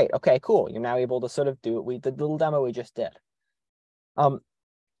 And great, okay, cool. You're now able to sort of do the little demo we just did.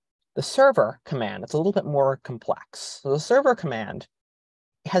 The server command, it's a little bit more complex. So the server command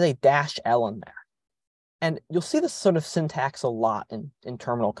has a -L in there. And you'll see this sort of syntax a lot in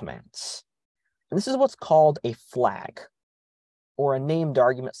terminal commands. And this is what's called a flag, or a named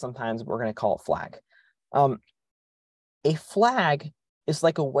argument. Sometimes we're going to call it flag. A flag is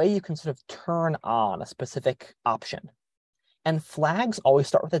like a way you can sort of turn on a specific option. And flags always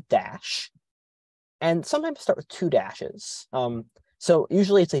start with a dash, and sometimes start with two dashes. So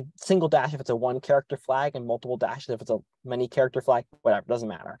usually it's a single dash if it's a one-character flag, and multiple dashes if it's a many-character flag, whatever, doesn't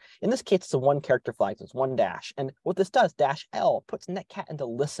matter. In this case, it's a one-character flag, so it's one dash. And what this does, -L, puts Netcat into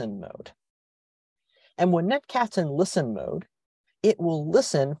listen mode. And when Netcat's in listen mode, it will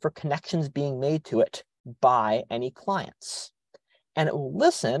listen for connections being made to it by any clients. And it will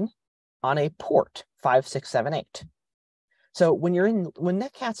listen on a port 5678. So when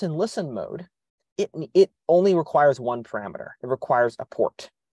Netcat's in listen mode, it only requires one parameter. It requires a port.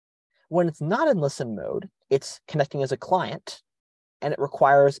 When it's not in listen mode, it's connecting as a client, and it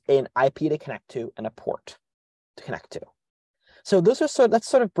requires an IP to connect to and a port to connect to. So those are that's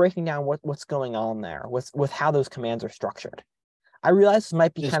sort of breaking down what's going on there with how those commands are structured. I realize this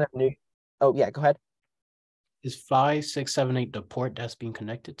might be kind of new. Oh yeah, go ahead. Is 5678 the port that's being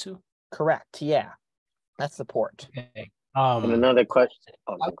connected to? Correct. Yeah, that's the port. Okay. And another question.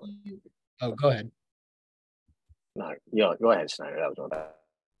 Go ahead. No, go ahead, Snyder. That was my bad.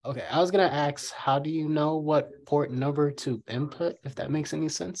 Okay, I was gonna ask, how do you know what port number to input, if that makes any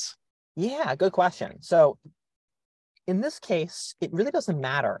sense? Yeah, good question. So in this case, it really doesn't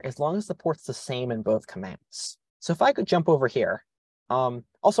matter as long as the port's the same in both commands. So if I could jump over here.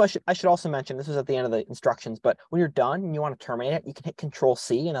 Also, I should also mention, this was at the end of the instructions, but when you're done and you want to terminate it, you can hit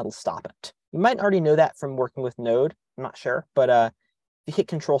Control-C and that'll stop it. You might already know that from working with Node. I'm not sure, but if you hit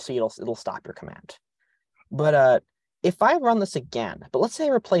Control-C, it'll stop your command. But if I run this again, but let's say I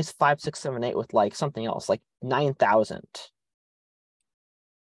replace 5678 with like something else, like 9000.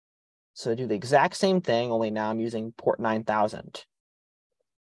 So do the exact same thing, only now I'm using port 9000.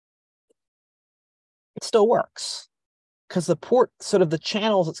 It still works, because the port, sort of the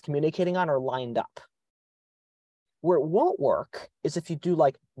channels it's communicating on, are lined up. Where it won't work is if you do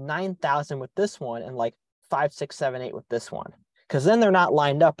like 9000 with this one and like 5678 with this one, because then they're not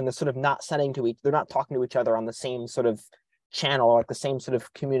lined up and they're sort of not they're not talking to each other on the same sort of channel, or like the same sort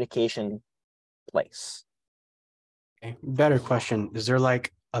of communication place. Okay. Better question. Is there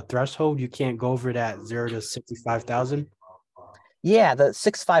like a threshold you can't go over that 0 to 65,000? Yeah, the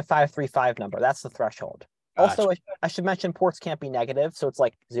 65535 number, that's the threshold. Gotcha. Also, I should mention ports can't be negative, so it's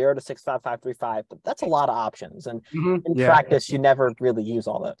like 0 to 65535, but that's a lot of options. And in practice, you never really use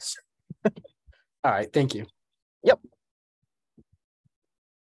all those. All right, thank you. Yep.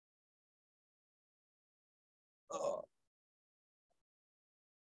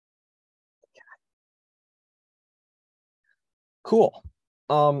 Cool.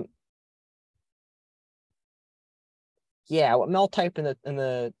 Yeah, what Mel typed in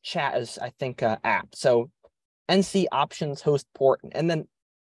the chat is, I think, app. So NC options host port, and then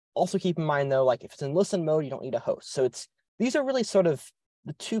also keep in mind though, like if it's in listen mode, you don't need a host. So these are really sort of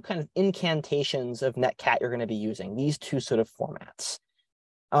the two kind of incantations of Netcat you're going to be using, these two sort of formats.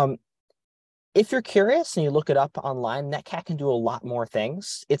 If you're curious and you look it up online, Netcat can do a lot more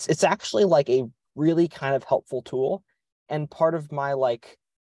things. It's actually like a really kind of helpful tool. And part of my like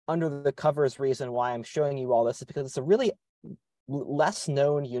under the covers reason why I'm showing you all this is because it's a really less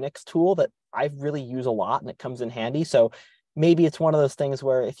known Unix tool that I really use a lot and it comes in handy. So maybe it's one of those things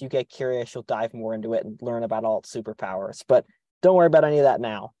where if you get curious, you'll dive more into it and learn about all its superpowers. But don't worry about any of that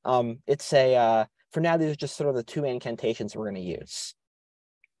now. It's a for now, these are just sort of the two incantations we're going to use.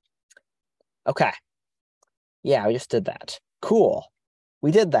 Okay. Yeah, we just did that. Cool.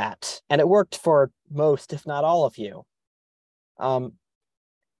 We did that, and it worked for most, if not all of you.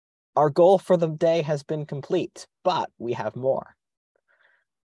 Our goal for the day has been complete, but we have more.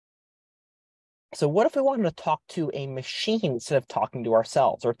 So what if we wanted to talk to a machine instead of talking to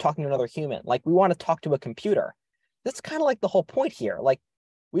ourselves or talking to another human? Like we want to talk to a computer. That's kind of like the whole point here. Like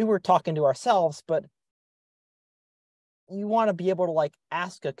we were talking to ourselves, but you want to be able to like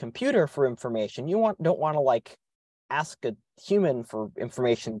ask a computer for information. You don't want to like ask a human for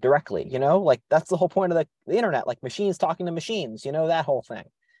information directly, you know? Like that's the whole point of the internet, like machines talking to machines, you know, that whole thing.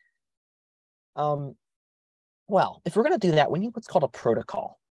 Well, if we're going to do that, we need what's called a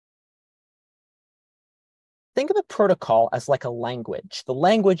protocol. Think of a protocol as like a language, the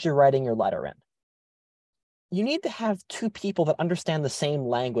language you're writing your letter in. You need to have two people that understand the same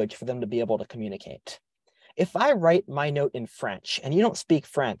language for them to be able to communicate. If I write my note in French and you don't speak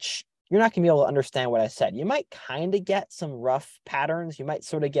French, you're not going to be able to understand what I said. You might kind of get some rough patterns. You might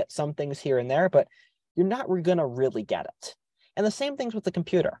sort of get some things here and there, but you're not going to really get it. And the same things with the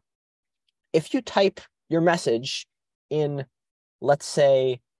computer. If you type your message in, let's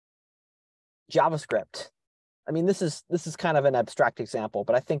say, JavaScript, I mean, this is kind of an abstract example,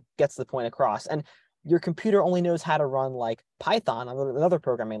 but I think gets the point across. And your computer only knows how to run like Python, another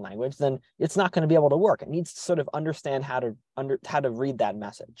programming language, then it's not going to be able to work. It needs to sort of understand how to read that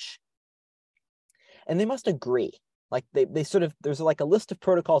message. And they must agree. Like they sort of, there's like a list of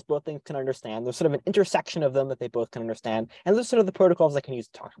protocols both things can understand. There's sort of an intersection of them that they both can understand. And those are sort of the protocols that can use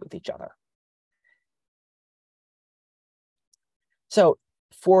to talk with each other. So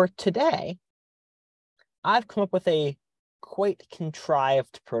for today, I've come up with a quite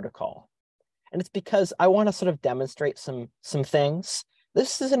contrived protocol. And it's because I want to sort of demonstrate some things.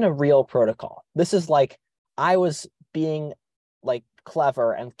 This isn't a real protocol. This is like I was being like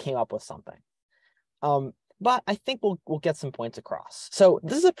clever and came up with something. But I think we'll get some points across. So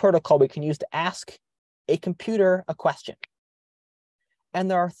this is a protocol we can use to ask a computer a question.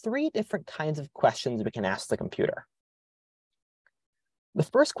 And there are three different kinds of questions we can ask the computer. The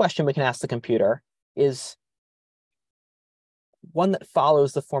first question we can ask the computer is one that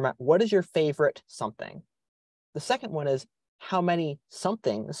follows the format, what is your favorite something? The second one is, how many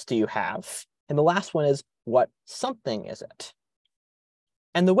somethings do you have? And the last one is, what something is it?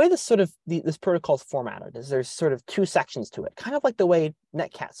 And the way this protocol is formatted is there's sort of two sections to it, kind of like the way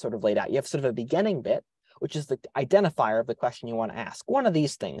Netcat sort of laid out. You have sort of a beginning bit, which is the identifier of the question you want to ask, one of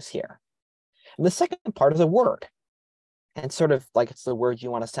these things here. And the second part is a word. And sort of like it's the word you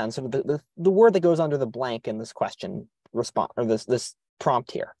want to send, sort of the word that goes under the blank in this question response or this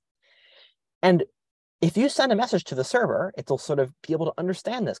prompt here. And if you send a message to the server, it'll sort of be able to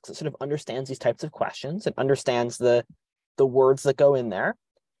understand this because it sort of understands these types of questions. It understands the words that go in there,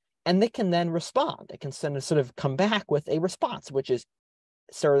 and they can then respond. It can sort of come back with a response, which is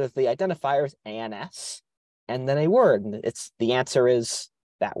sort of the identifier is ANS, and then a word. And the answer is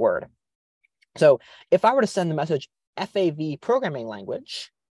that word. So if I were to send the message FAV programming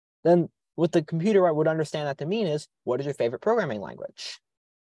language, then what the computer would understand that to mean is, what is your favorite programming language?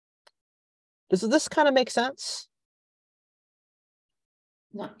 Does this kind of make sense?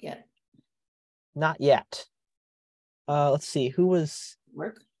 Not yet. Not yet. Let's see, who was...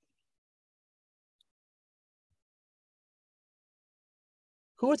 Work.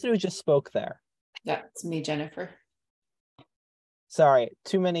 Who was it who just spoke there? That's me, Jennifer. Sorry,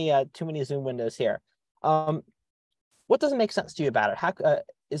 too many Zoom windows here. What doesn't make sense to you about it? How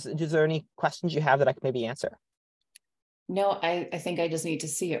is there any questions you have that I can maybe answer? No, I think I just need to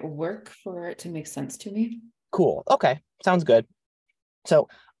see it work for it to make sense to me. Cool. Okay, sounds good. So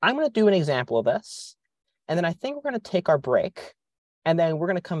I'm going to do an example of this, and then I think we're going to take our break, and then we're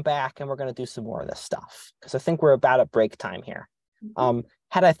going to come back and we're going to do some more of this stuff because I think we're about at break time here. Mm-hmm.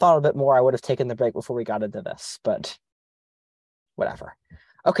 Had I thought a bit more, I would have taken the break before we got into this, but whatever.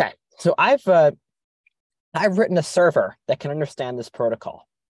 Okay, so I've written a server that can understand this protocol.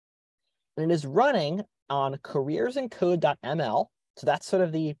 And it is running on careersencode.ml. So that's sort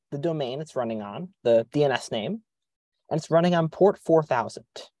of the domain it's running on, the DNS name. And it's running on port 4000.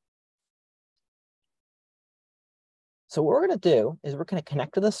 So what we're going to do is we're going to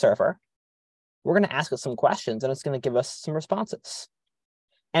connect to the server. We're going to ask it some questions, and it's going to give us some responses.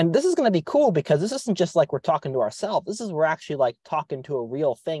 And this is going to be cool because this isn't just like we're talking to ourselves. This is we're actually like talking to a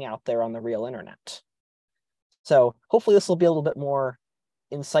real thing out there on the real internet. So hopefully this will be a little bit more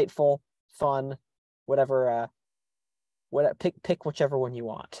insightful, fun, whatever. Pick whichever one you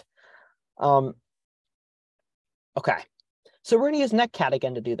want. Okay, so we're going to use netcat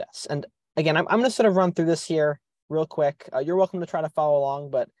again to do this. And again, I'm going to sort of run through this here real quick. You're welcome to try to follow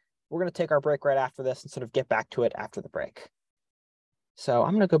along, but we're going to take our break right after this and sort of get back to it after the break. So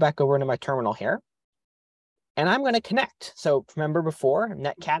I'm going to go back over into my terminal here. And I'm going to connect. So remember before,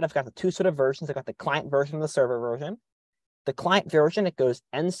 netcat, I've got the two sort of versions. I've got the client version and the server version. The client version, it goes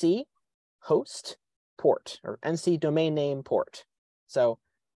NC host port, or NC domain name port. So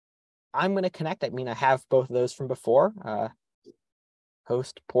I'm going to connect. I mean, I have both of those from before,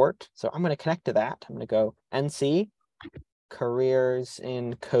 host port. So I'm going to connect to that. I'm going to go NC careers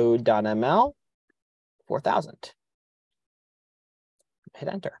in code.ml 4000. Hit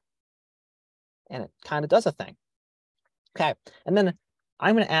enter. And it kind of does a thing. Okay, and then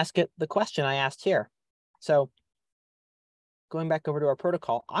I'm going to ask it the question I asked here. So going back over to our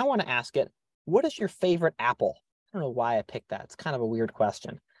protocol, I want to ask it, what is your favorite apple? I don't know why I picked that. It's kind of a weird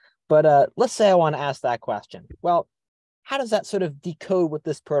question. But let's say I want to ask that question. Well, how does that sort of decode with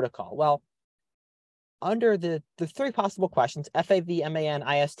this protocol? Well, under the three possible questions, FAV, MAN,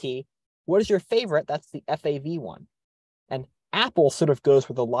 IST, what is your favorite? That's the FAV one. And apple sort of goes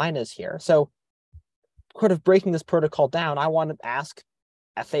where the line is here. So sort of breaking this protocol down, I want to ask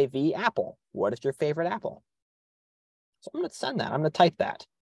FAV apple, what is your favorite apple? So I'm going to send that. I'm going to type that.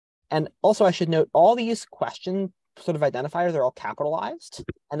 And also I should note all these question sort of identifiers are all capitalized,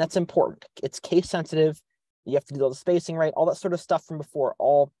 and that's important. It's case sensitive. You have to do all the spacing right, all that sort of stuff from before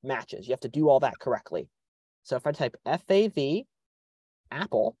all matches. You have to do all that correctly. So if I type FAV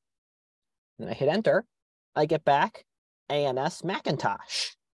apple, and I hit enter, I get back ANS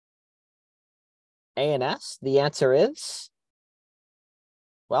Macintosh. ANS, the answer is,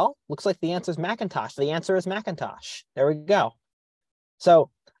 well, looks like the answer is Macintosh. The answer is Macintosh. There we go. So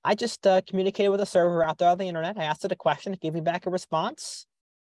I just communicated with a server out there on the internet. I asked it a question. It gave me back a response.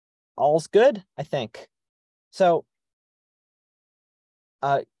 All's good, I think. So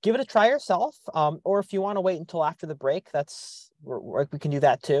give it a try yourself. Or if you want to wait until after the break, we can do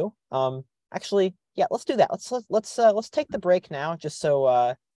that too. Actually, yeah, let's do that. Let's take the break now, just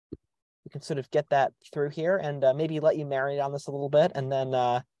so we can sort of get that through here, and maybe let you marinate on this a little bit, and then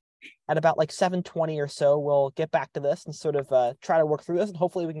at about like 7:20 or so, we'll get back to this and sort of try to work through this, and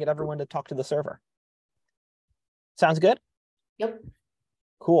hopefully we can get everyone to talk to the server. Sounds good? Yep.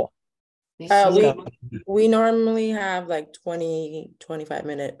 Cool. We normally have like 20-25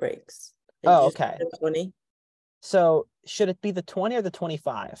 minute breaks. Oh, okay. 20. So should it be the 20 or the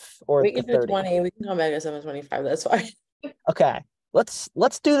 25 or We the can do 30? 20. We can come back at 7:25. That's fine. Okay. Let's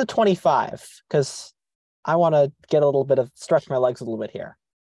do the 25 because I want to get a little bit of stretch my legs a little bit here.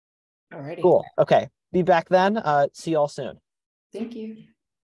 Alrighty. Cool. Okay. Be back then. See y'all soon. Thank you.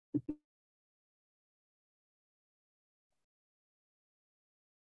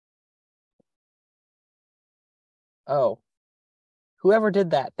 Oh, whoever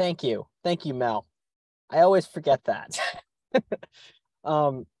did that, thank you. Thank you, Mel. I always forget that.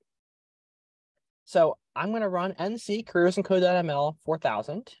 So I'm going to run NC careers in code.ml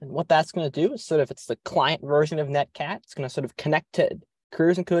 4000. And what that's going to do is sort of, it's the client version of netcat. It's going to sort of connect to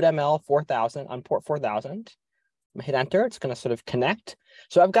careers in code.ml 4000 on port 4000. I'm gonna hit enter. It's going to sort of connect.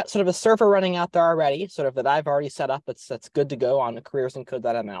 So I've got sort of a server running out there already, sort of that I've already set up. That's good to go on the careers in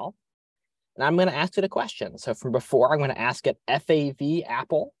code.ml. And I'm going to ask it a question. So from before, I'm going to ask it FAV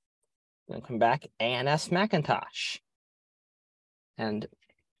Apple. Then come back ANS Macintosh. And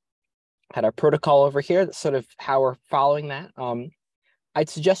had our protocol over here. That's sort of how we're following that. I'd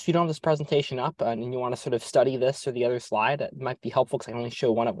suggest if you don't have this presentation up and you want to sort of study this or the other slide, it might be helpful because I only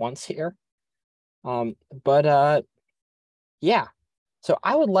show one at once here. Yeah. So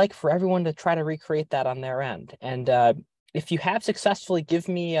I would like for everyone to try to recreate that on their end. And if you have successfully, give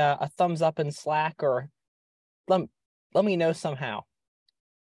me a thumbs up in Slack or let me know somehow.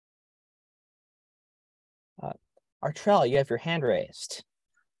 Artrell, you have your hand raised.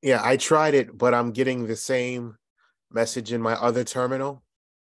 Yeah, I tried it, but I'm getting the same message in my other terminal.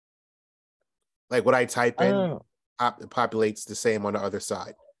 Like what I type in, it populates the same on the other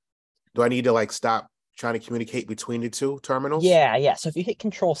side. Do I need to like stop trying to communicate between the two terminals? Yeah. So if you hit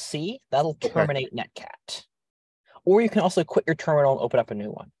Control-C, that'll terminate netcat. Or you can also quit your terminal and open up a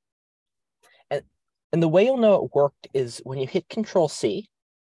new one. And the way you'll know it worked is when you hit Control-C,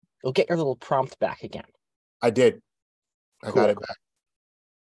 you'll get your little prompt back again. I did. I Cool. got it back.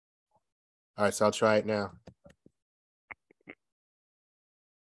 All right, so I'll try it now.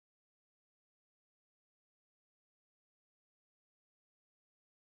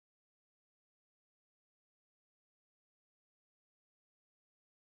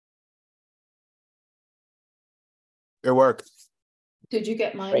 It worked. Did you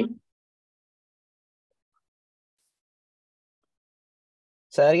get mine? Great.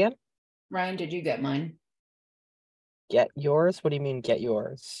 Say that again? Ryan, did you get mine? Get yours? What do you mean get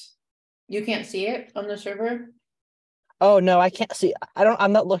yours? You can't see it on the server? Oh no, I can't see.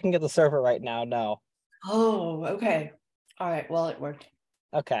 I'm not looking at the server right now, no. Oh, okay. All right, well, it worked.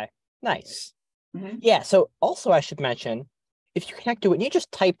 Okay, nice. Mhm. Yeah, so also I should mention, if you connect to it and you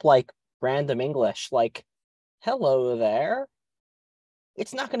just type like random English, like hello there,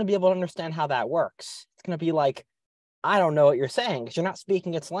 it's not going to be able to understand how that works. It's going to be like, I don't know what you're saying because you're not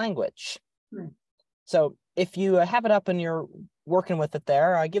speaking its language. Hmm. So if you have it up and you're working with it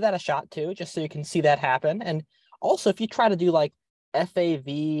there, give that a shot too, just so you can see that happen. And also, if you try to do like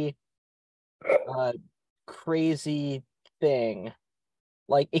FAV crazy thing,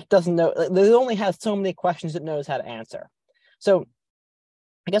 like it doesn't know, it only has so many questions it knows how to answer. So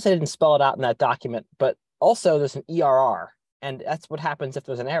I guess I didn't spell it out in that document, but also there's an ERR, and that's what happens if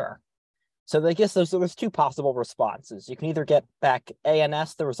there's an error. So I guess there's two possible responses. You can either get back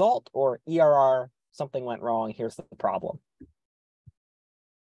ANS, the result, or ERR, something went wrong, here's the problem.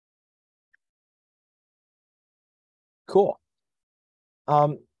 Cool.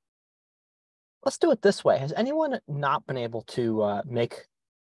 Let's do it this way. Has anyone not been able to make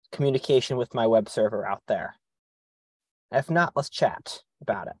communication with my web server out there? If not, let's chat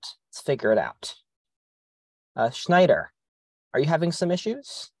about it. Let's figure it out. Schneider, are you having some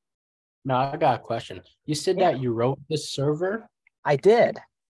issues? No, I got a question. You said Yeah. that you wrote this server. I did.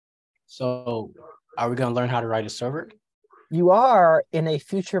 So are we going to learn how to write a server? You are in a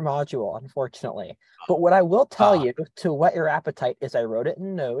future module, unfortunately. But what I will tell you to whet your appetite is I wrote it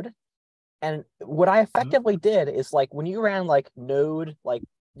in Node. And what I effectively did is like when you ran like Node, like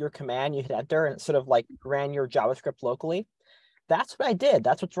your command, you hit enter and it sort of like ran your JavaScript locally. That's what I did.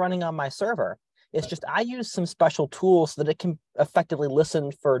 That's what's running on my server. It's just I use some special tools so that it can effectively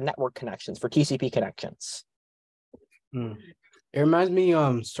listen for network connections, for TCP connections. It reminds me,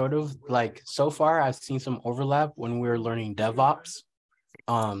 sort of like so far I've seen some overlap when we were learning DevOps.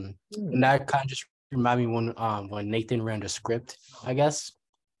 And that kind of just reminded me when Nathan ran the script, I guess,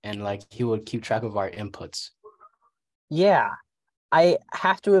 and like he would keep track of our inputs. Yeah, I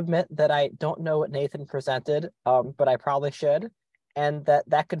have to admit that I don't know what Nathan presented, but I probably should, and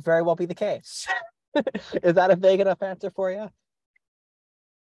that could very well be the case. Is that a vague enough answer for you?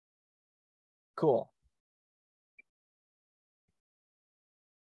 Cool.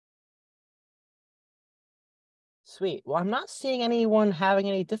 Sweet. Well, I'm not seeing anyone having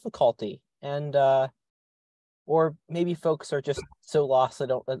any difficulty, and or maybe folks are just so lost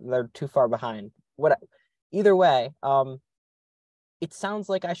they're too far behind. Either way, it sounds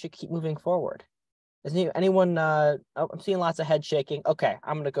like I should keep moving forward. Is anyone? Oh, I'm seeing lots of head shaking. Okay,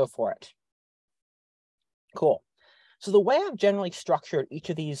 I'm gonna go for it. Cool. So the way I've generally structured each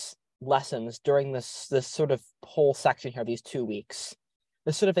of these lessons during this sort of whole section here, these 2 weeks,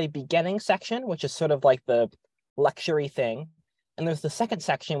 there's sort of a beginning section, which is sort of like the lecture-y thing, and there's the second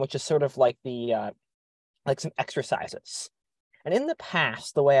section, which is sort of like the like some exercises. And in the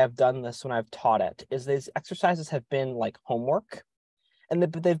past, the way I've done this when I've taught it is these exercises have been like homework, and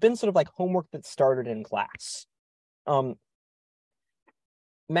they've been sort of like homework that started in class.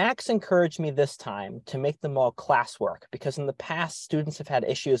 Max encouraged me this time to make them all classwork because in the past, students have had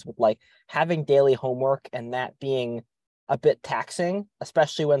issues with like having daily homework and that being a bit taxing,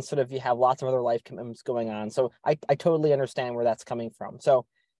 especially when sort of you have lots of other life commitments going on. So I totally understand where that's coming from. So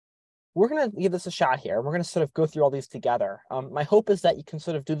we're going to give this a shot here. We're going to sort of go through all these together. My hope is that you can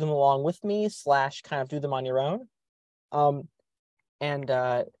sort of do them along with me / kind of do them on your own. And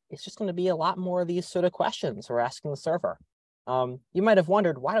it's just going to be a lot more of these sort of questions we're asking the server. You might have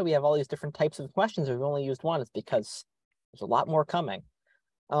wondered, why do we have all these different types of questions if we've only used one? It's because there's a lot more coming.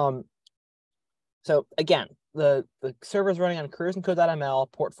 So again, the server is running on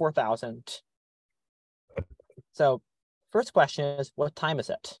cruiseandcode.ml, port 4000. So first question is, what time is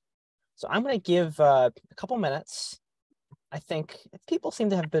it? So I'm going to give a couple minutes. I think people seem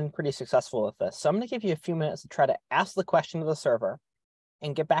to have been pretty successful with this. So I'm going to give you a few minutes to try to ask the question to the server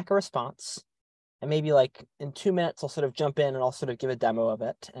and get back a response. And maybe like in 2 minutes, I'll sort of jump in and I'll sort of give a demo of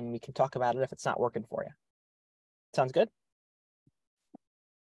it and we can talk about it if it's not working for you. Sounds good?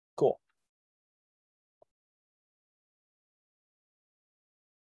 Cool.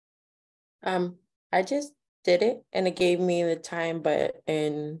 I just did it and it gave me the time, but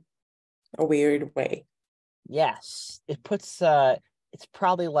in a weird way. Yes, it puts, it's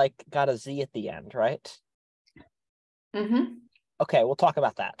probably like got a Z at the end, right? Mm-hmm. Okay, we'll talk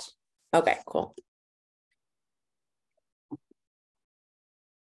about that. Okay, cool.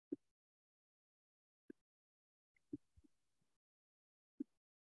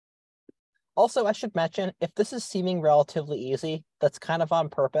 Also, I should mention, if this is seeming relatively easy, that's kind of on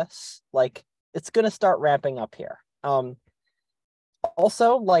purpose. Like, it's going to start ramping up here.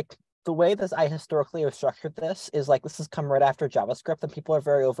 Also, like, the way that I historically have structured this is like, this has come right after JavaScript and people are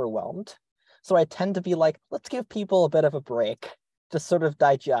very overwhelmed. So I tend to be like, let's give people a bit of a break to sort of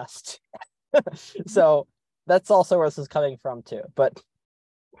digest. So that's also where this is coming from too. But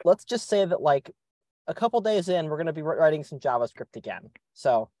let's just say that like a couple days in, we're going to be writing some JavaScript again.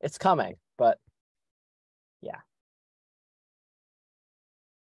 So it's coming, but yeah.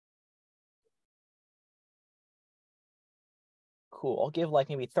 Cool. I'll give like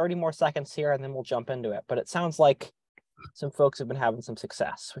maybe 30 more seconds here and then we'll jump into it. But it sounds like some folks have been having some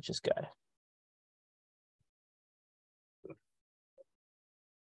success, which is good.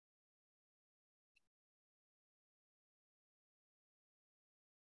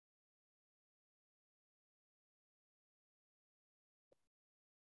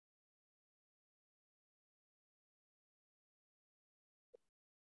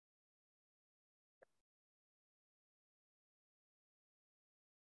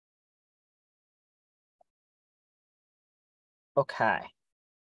 Okay.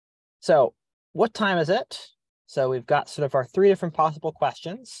 So what time is it? So we've got sort of our 3 different possible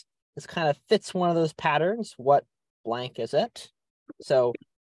questions. This kind of fits one of those patterns. What blank is it? So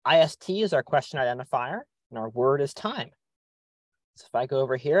IST is our question identifier, and our word is time. So if I go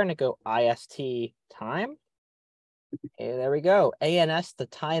over here and I go IST time, okay, there we go. ANS, the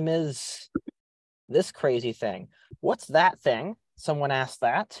time is this crazy thing. What's that thing? Someone asked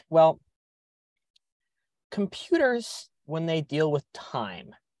that. Well, computers, when they deal with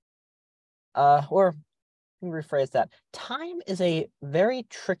time, or let me rephrase that. Time is a very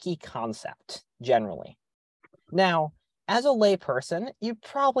tricky concept, generally. Now, as a layperson, you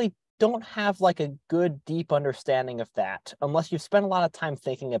probably don't have like a good, deep understanding of that unless you've spent a lot of time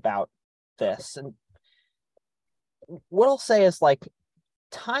thinking about this. And what I'll say is like,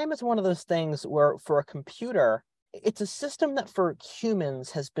 time is one of those things where for a computer, it's a system that for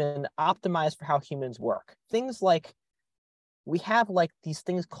humans has been optimized for how humans work. Things like, we have like these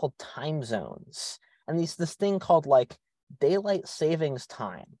things called time zones and this thing called like daylight savings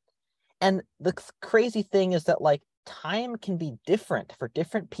time. And the crazy thing is that like time can be different for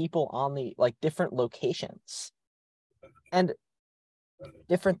different people on the like different locations. And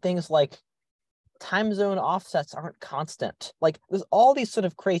different things like time zone offsets aren't constant. Like there's all these sort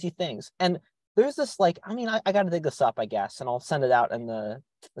of crazy things. And there's this like, I mean, I got to dig this up, I guess, and I'll send it out in the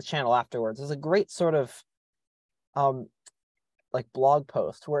channel afterwards. There's a great sort of like blog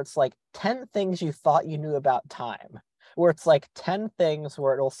post where it's like 10 things you thought you knew about time, where it's like 10 things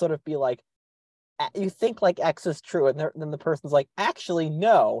where it'll sort of be like, you think like X is true, and then the person's like, actually,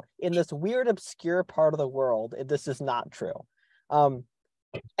 no, in this weird, obscure part of the world, this is not true.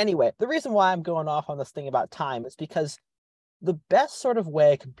 Anyway, the reason why I'm going off on this thing about time is because the best sort of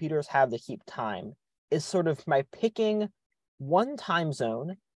way computers have to keep time is sort of by picking one time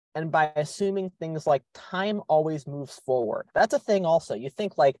zone and by assuming things like time always moves forward. That's a thing also. You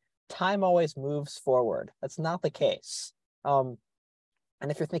think like time always moves forward. That's not the case. And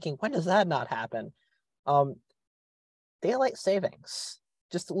if you're thinking, when does that not happen? Daylight savings.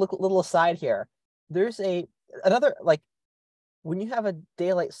 Just a little aside here. There's another, like, when you have a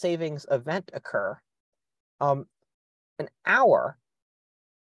daylight savings event occur, an hour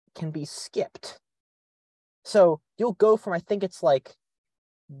can be skipped. So you'll go from, I think it's like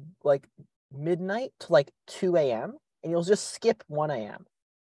midnight to like 2 a.m. and you'll just skip 1 a.m.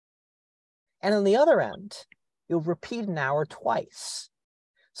 And on the other end, you'll repeat an hour twice.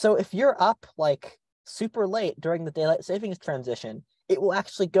 So if you're up like super late during the daylight savings transition, it will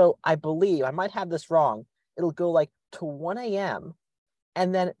actually go, I believe, I might have this wrong, it'll go like to 1 a.m.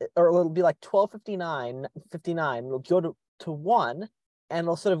 and then, or it'll be like 12:59, it'll go to 1, and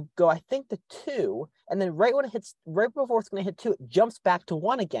it'll sort of go, I think, to 2, and then right before it's going to hit 2, it jumps back to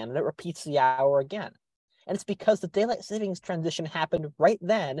 1 again, and it repeats the hour again. And it's because the daylight savings transition happened right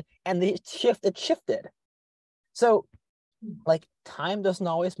then, and it shifted. So, like, time doesn't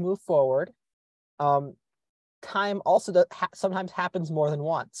always move forward. Time also sometimes happens more than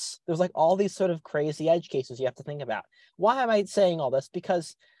once. There's like all these sort of crazy edge cases you have to think about. Why am I saying all this?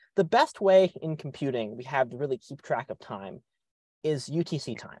 Because the best way in computing we have to really keep track of time is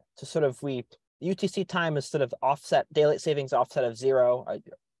UTC time. So sort of UTC time is sort of offset, daylight savings offset of 0,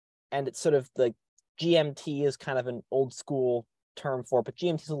 and it's sort of the GMT is kind of an old school term for it, but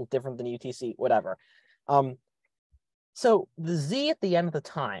GMT is a little different than UTC, whatever. So the Z at the end of the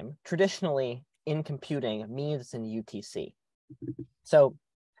time, traditionally in computing, means it's in UTC. So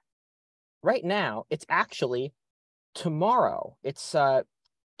right now, it's actually tomorrow. It's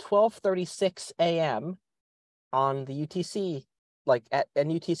 12:36 a.m. on the UTC, like at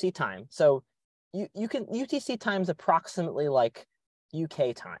UTC time. So you can UTC time's approximately like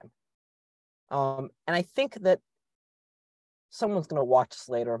UK time. And I think that someone's gonna watch this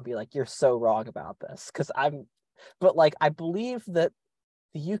later and be like, "You're so wrong about this," because but like I believe that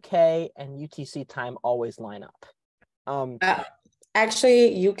the UK and UTC time always line up.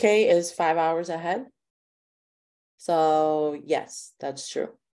 Actually, UK is 5 hours ahead. So yes, that's true.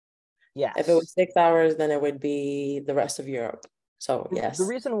 Yes. If it was 6 hours, then it would be the rest of Europe. So yes. The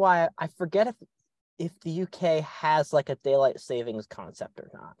reason why I forget if the UK has like a daylight savings concept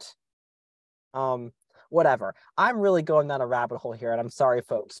or not. Whatever. I'm really going down a rabbit hole here, and I'm sorry,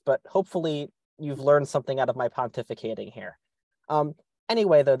 folks, but hopefully you've learned something out of my pontificating here.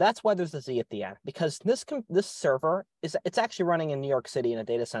 Anyway, though, that's why there's a Z at the end, because this server it's actually running in New York City in a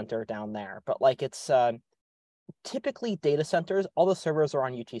data center down there, but like it's typically data centers, all the servers are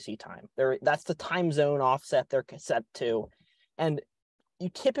on UTC time. That's the time zone offset they're set to, and you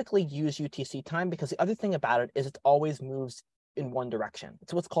typically use UTC time because the other thing about it is it always moves in one direction.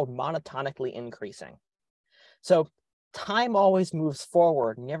 It's what's called monotonically increasing. So time always moves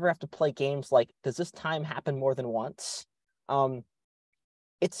forward. You never have to play games like, does this time happen more than once?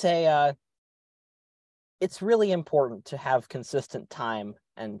 It's really important to have consistent time.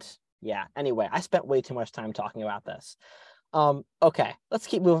 And yeah, anyway, I spent way too much time talking about this. Okay, let's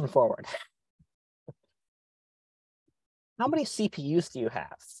keep moving forward. How many CPUs do you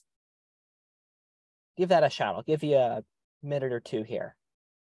have? Give that a shot. I'll give you a minute or two here.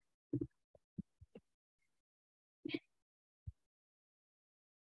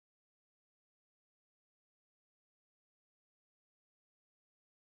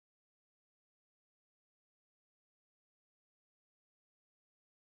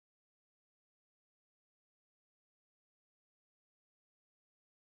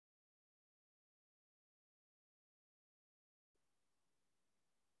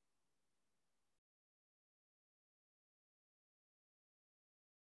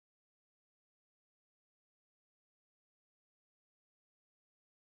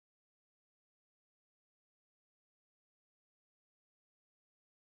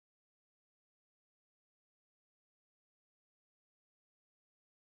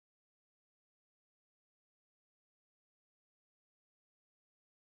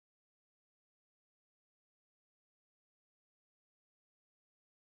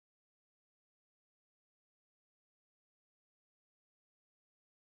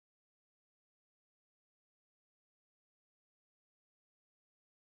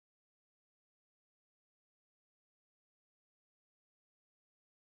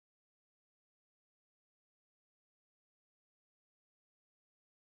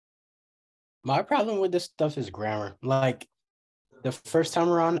 My problem with this stuff is grammar. Like the first time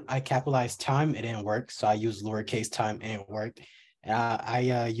around, I capitalized time, it didn't work. So I used lowercase time, and it worked. And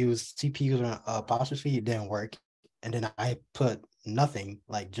I used CPU with an apostrophe, it didn't work. And then I put nothing,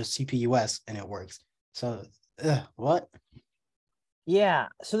 like just CPUS, and it works. So what? Yeah,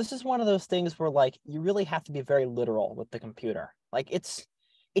 so this is one of those things where like you really have to be very literal with the computer. Like it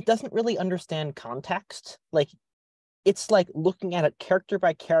doesn't really understand context. Like it's like looking at it character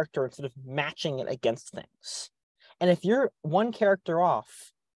by character instead of matching it against things. And if you're one character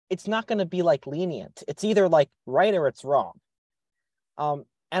off, it's not going to be like lenient. It's either like right or it's wrong. And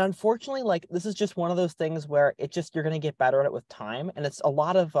unfortunately, like this is just one of those things where you're going to get better at it with time. And it's a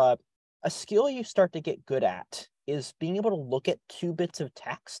lot of a skill you start to get good at is being able to look at two bits of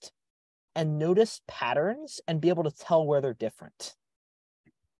text and notice patterns and be able to tell where they're different.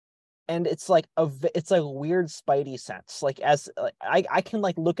 And it's like a weird spidey sense. Like I can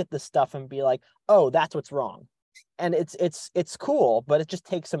like look at this stuff and be like, oh, that's what's wrong. And it's cool, but it just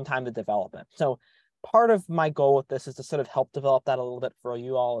takes some time to develop it. So part of my goal with this is to sort of help develop that a little bit for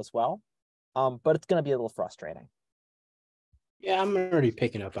you all as well. But it's going to be a little frustrating. Yeah, I'm already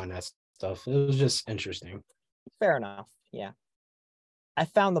picking up on that stuff. It was just interesting. Fair enough. Yeah. I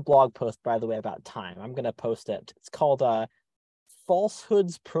found the blog post, by the way, about time. I'm going to post it. It's called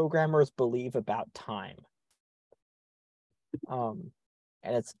Falsehoods Programmers Believe About Time. And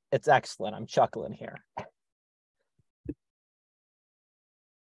it's excellent. I'm chuckling here.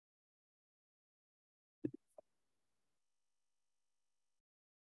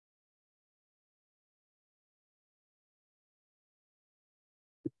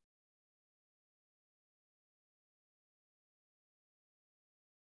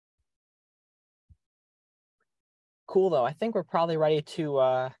 Cool though. I think we're probably ready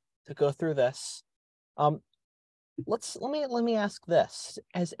to go through this. Let me ask this.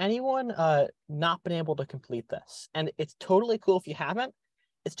 Has anyone not been able to complete this? And it's totally cool if you haven't.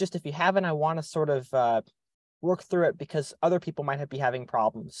 It's just if you haven't, I want to sort of work through it because other people might be having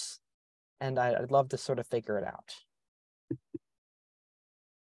problems. And I'd love to sort of figure it out.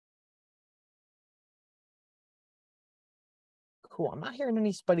 Cool. I'm not hearing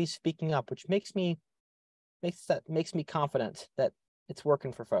anybody speaking up, which makes me confident that it's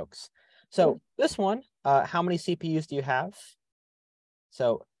working for folks. So this one, how many CPUs do you have?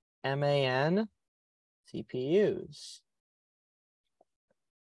 So MAN CPUs.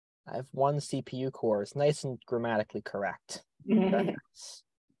 I have 1 CPU core. It's nice and grammatically correct. Very nice.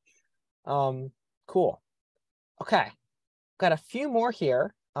 Cool. Okay. Got a few more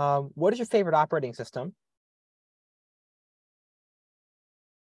here. What is your favorite operating system?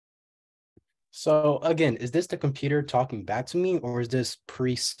 So again, is this the computer talking back to me or is this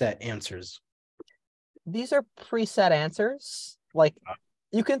preset answers? These are preset answers. Like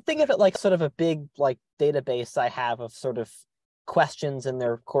you can think of it like sort of a big like database I have of sort of questions and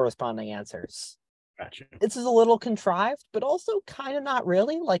their corresponding answers. Gotcha. This is a little contrived, but also kind of not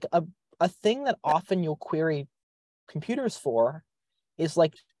really. Like a thing that often you'll query computers for is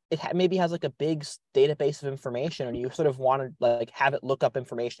like maybe has like a big database of information and you sort of want to like have it look up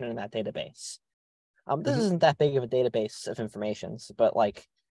information in that database. This isn't that big of a database of informations, but like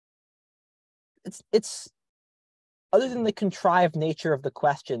it's other than the contrived nature of the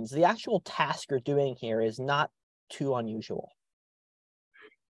questions, the actual task you're doing here is not too unusual.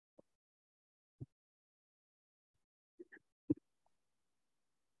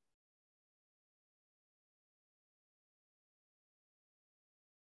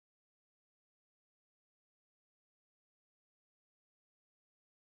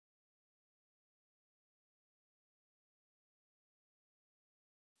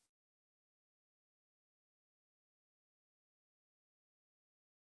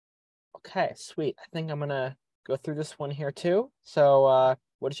 Okay, sweet. I think I'm gonna go through this one here too. So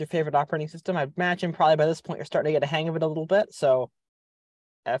what is your favorite operating system? I imagine probably by this point you're starting to get a hang of it a little bit. So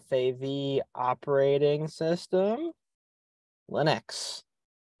FAV operating system, Linux,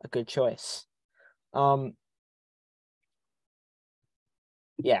 a good choice. Yeah,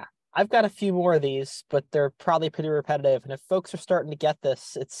 I've got a few more of these, but they're probably pretty repetitive. And if folks are starting to get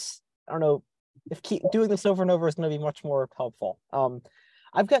this, I don't know if keep doing this over and over is going to be much more helpful.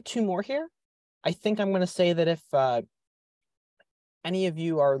 I've got 2 more here. I think I'm going to say that if any of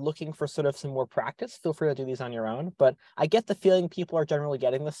you are looking for sort of some more practice, feel free to do these on your own. But I get the feeling people are generally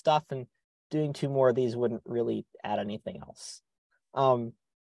getting this stuff, and doing 2 more of these wouldn't really add anything else.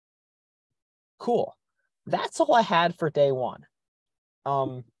 Cool. That's all I had for day 1.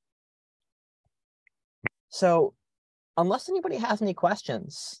 So unless anybody has any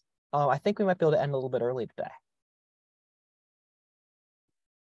questions, I think we might be able to end a little bit early today.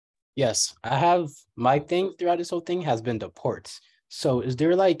 Yes, I have my thing throughout this whole thing has been the ports. So is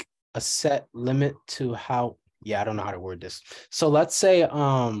there like a set limit to how, I don't know how to word this. So let's say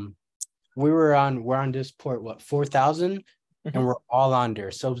we're on this port, what, 4,000 and we're all on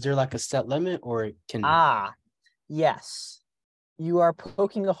there. So is there like a set limit or can yes. You are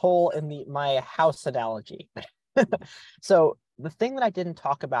poking a hole in my house analogy. So the thing that I didn't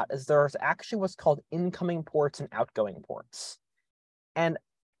talk about is there's actually what's called incoming ports and outgoing ports. And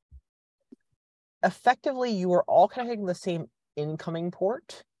effectively, you are all connecting the same incoming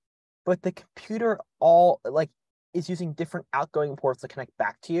port, but the computer is using different outgoing ports to connect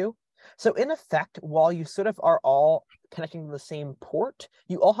back to you. So in effect, while you sort of are all connecting to the same port,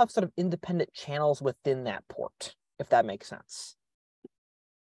 you all have sort of independent channels within that port, if that makes sense.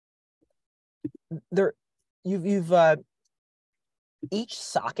 Each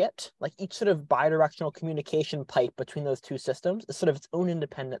socket, like each sort of bidirectional communication pipe between those 2 systems is sort of its own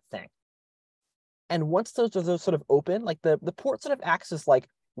independent thing. And once those sort of open, like the port sort of acts as like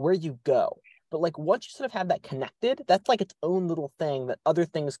where you go. But like once you sort of have that connected, that's like its own little thing that other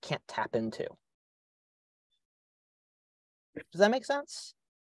things can't tap into. Does that make sense?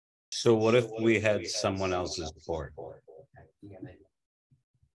 So what if we had someone else's port?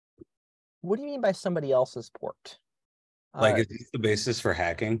 What do you mean by somebody else's port? Like, is this the basis for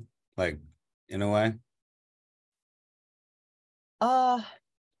hacking? Like, in a way?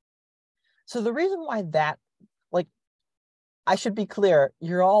 So the reason why that, like, I should be clear,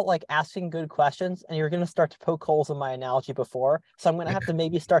 you're all like asking good questions and you're going to start to poke holes in my analogy before. So I'm going to have to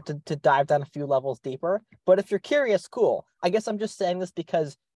maybe start to dive down a few levels deeper. But if you're curious, cool. I guess I'm just saying this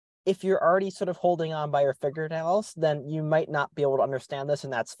because if you're already sort of holding on by your fingernails, then you might not be able to understand this,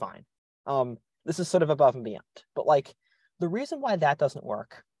 and that's fine. This is sort of above and beyond. But like the reason why that doesn't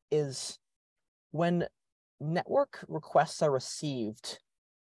work is when network requests are received,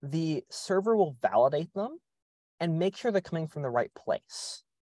 the server will validate them and make sure they're coming from the right place.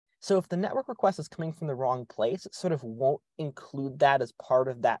 So if the network request is coming from the wrong place, it sort of won't include that as part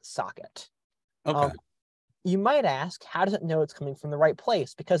of that socket. Okay. You might ask, how does it know it's coming from the right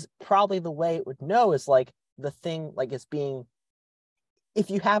place? Because probably the way it would know is like the thing like is being, if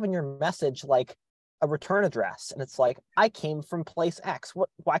you have in your message like a return address and it's like, I came from place X,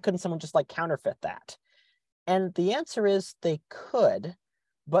 why couldn't someone just like counterfeit that? And the answer is they could,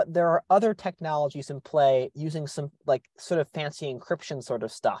 but there are other technologies in play using some like sort of fancy encryption sort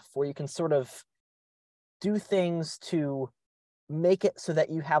of stuff where you can sort of do things to make it so that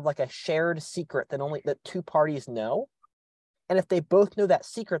you have like a shared secret that two parties know. And if they both know that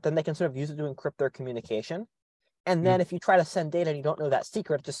secret, then they can sort of use it to encrypt their communication. And then if you try to send data and you don't know that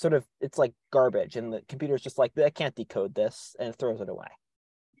secret, just sort of, it's like garbage. And the computer's just like, I can't decode this, and it throws it away.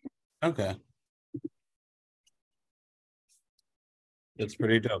 Okay. That's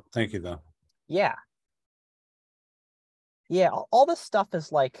pretty dope. Thank you, though. Yeah. Yeah, all this stuff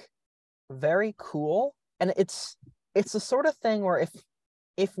is like very cool. And it's the sort of thing where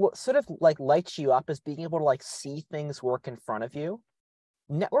if what sort of like lights you up is being able to like see things work in front of you,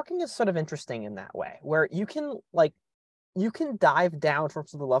 networking is sort of interesting in that way, where you can dive down from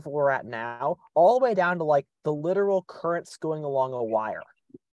the level we're at now all the way down to like the literal currents going along a wire.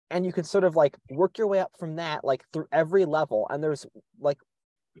 And you can sort of like work your way up from that, like through every level. And there's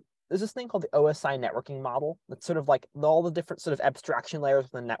this thing called the OSI networking model. That's sort of like all the different sort of abstraction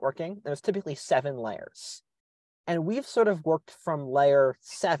layers within networking. There's typically 7 layers. And we've sort of worked from layer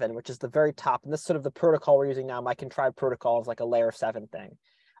 7, which is the very top. And this is sort of the protocol we're using now. My contrived protocol is like a layer 7 thing,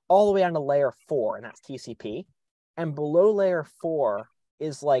 all the way down to layer 4, and that's TCP. And below layer 4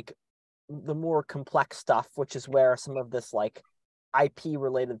 is like the more complex stuff, which is where some of this like IP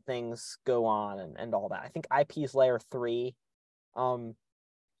related things go on and all that. I think IP is layer 3.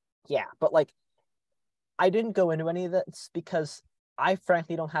 Yeah, but like I didn't go into any of this because I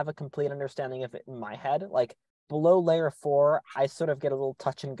frankly don't have a complete understanding of it in my head. Like below layer 4, I sort of get a little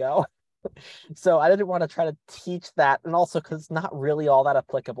touch and go. So I didn't want to try to teach that, and also because it's not really all that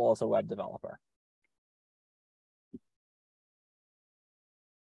applicable as a web developer.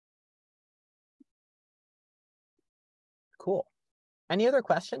 Cool. Any other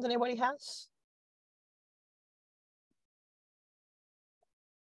questions anybody has?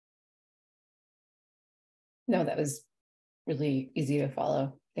 No, that was really easy to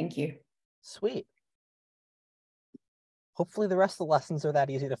follow. Thank you. Sweet. Hopefully the rest of the lessons are that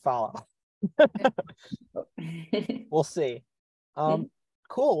easy to follow. We'll see.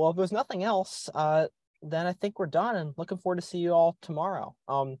 Cool. Well, if there's nothing else, then I think we're done, and looking forward to see you all tomorrow.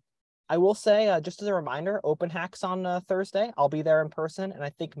 I will say, just as a reminder, Open Hacks on Thursday. I'll be there in person, and I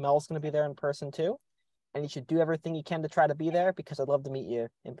think Mel's going to be there in person too. And you should do everything you can to try to be there, because I'd love to meet you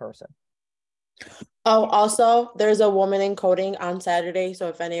in person. Oh, also, there's a woman in coding on Saturday. So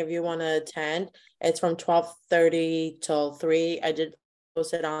if any of you want to attend, it's from 12:30 till 3. I did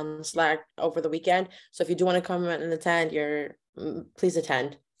post it on Slack over the weekend. So if you do want to come and attend, please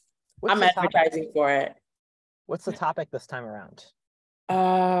attend. I'm advertising for it. What's the topic this time around?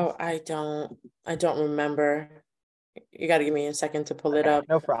 Oh, I don't remember. You got to give me a second to pull it up.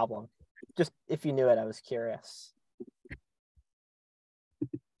 No problem. Just if you knew it, I was curious.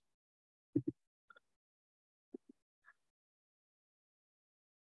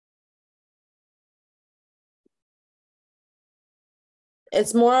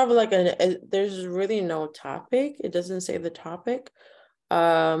 It's more of like there's really no topic. It doesn't say the topic.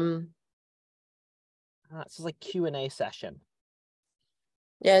 It's like Q&A session.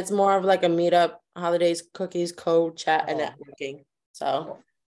 Yeah, it's more of like a meetup, holidays, cookies, code, chat, and networking. So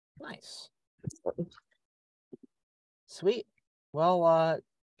nice. Sweet. Well,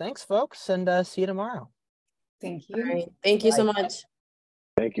 thanks, folks, and see you tomorrow. Thank you. All right. Thank you so much.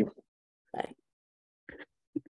 Thank you. Bye.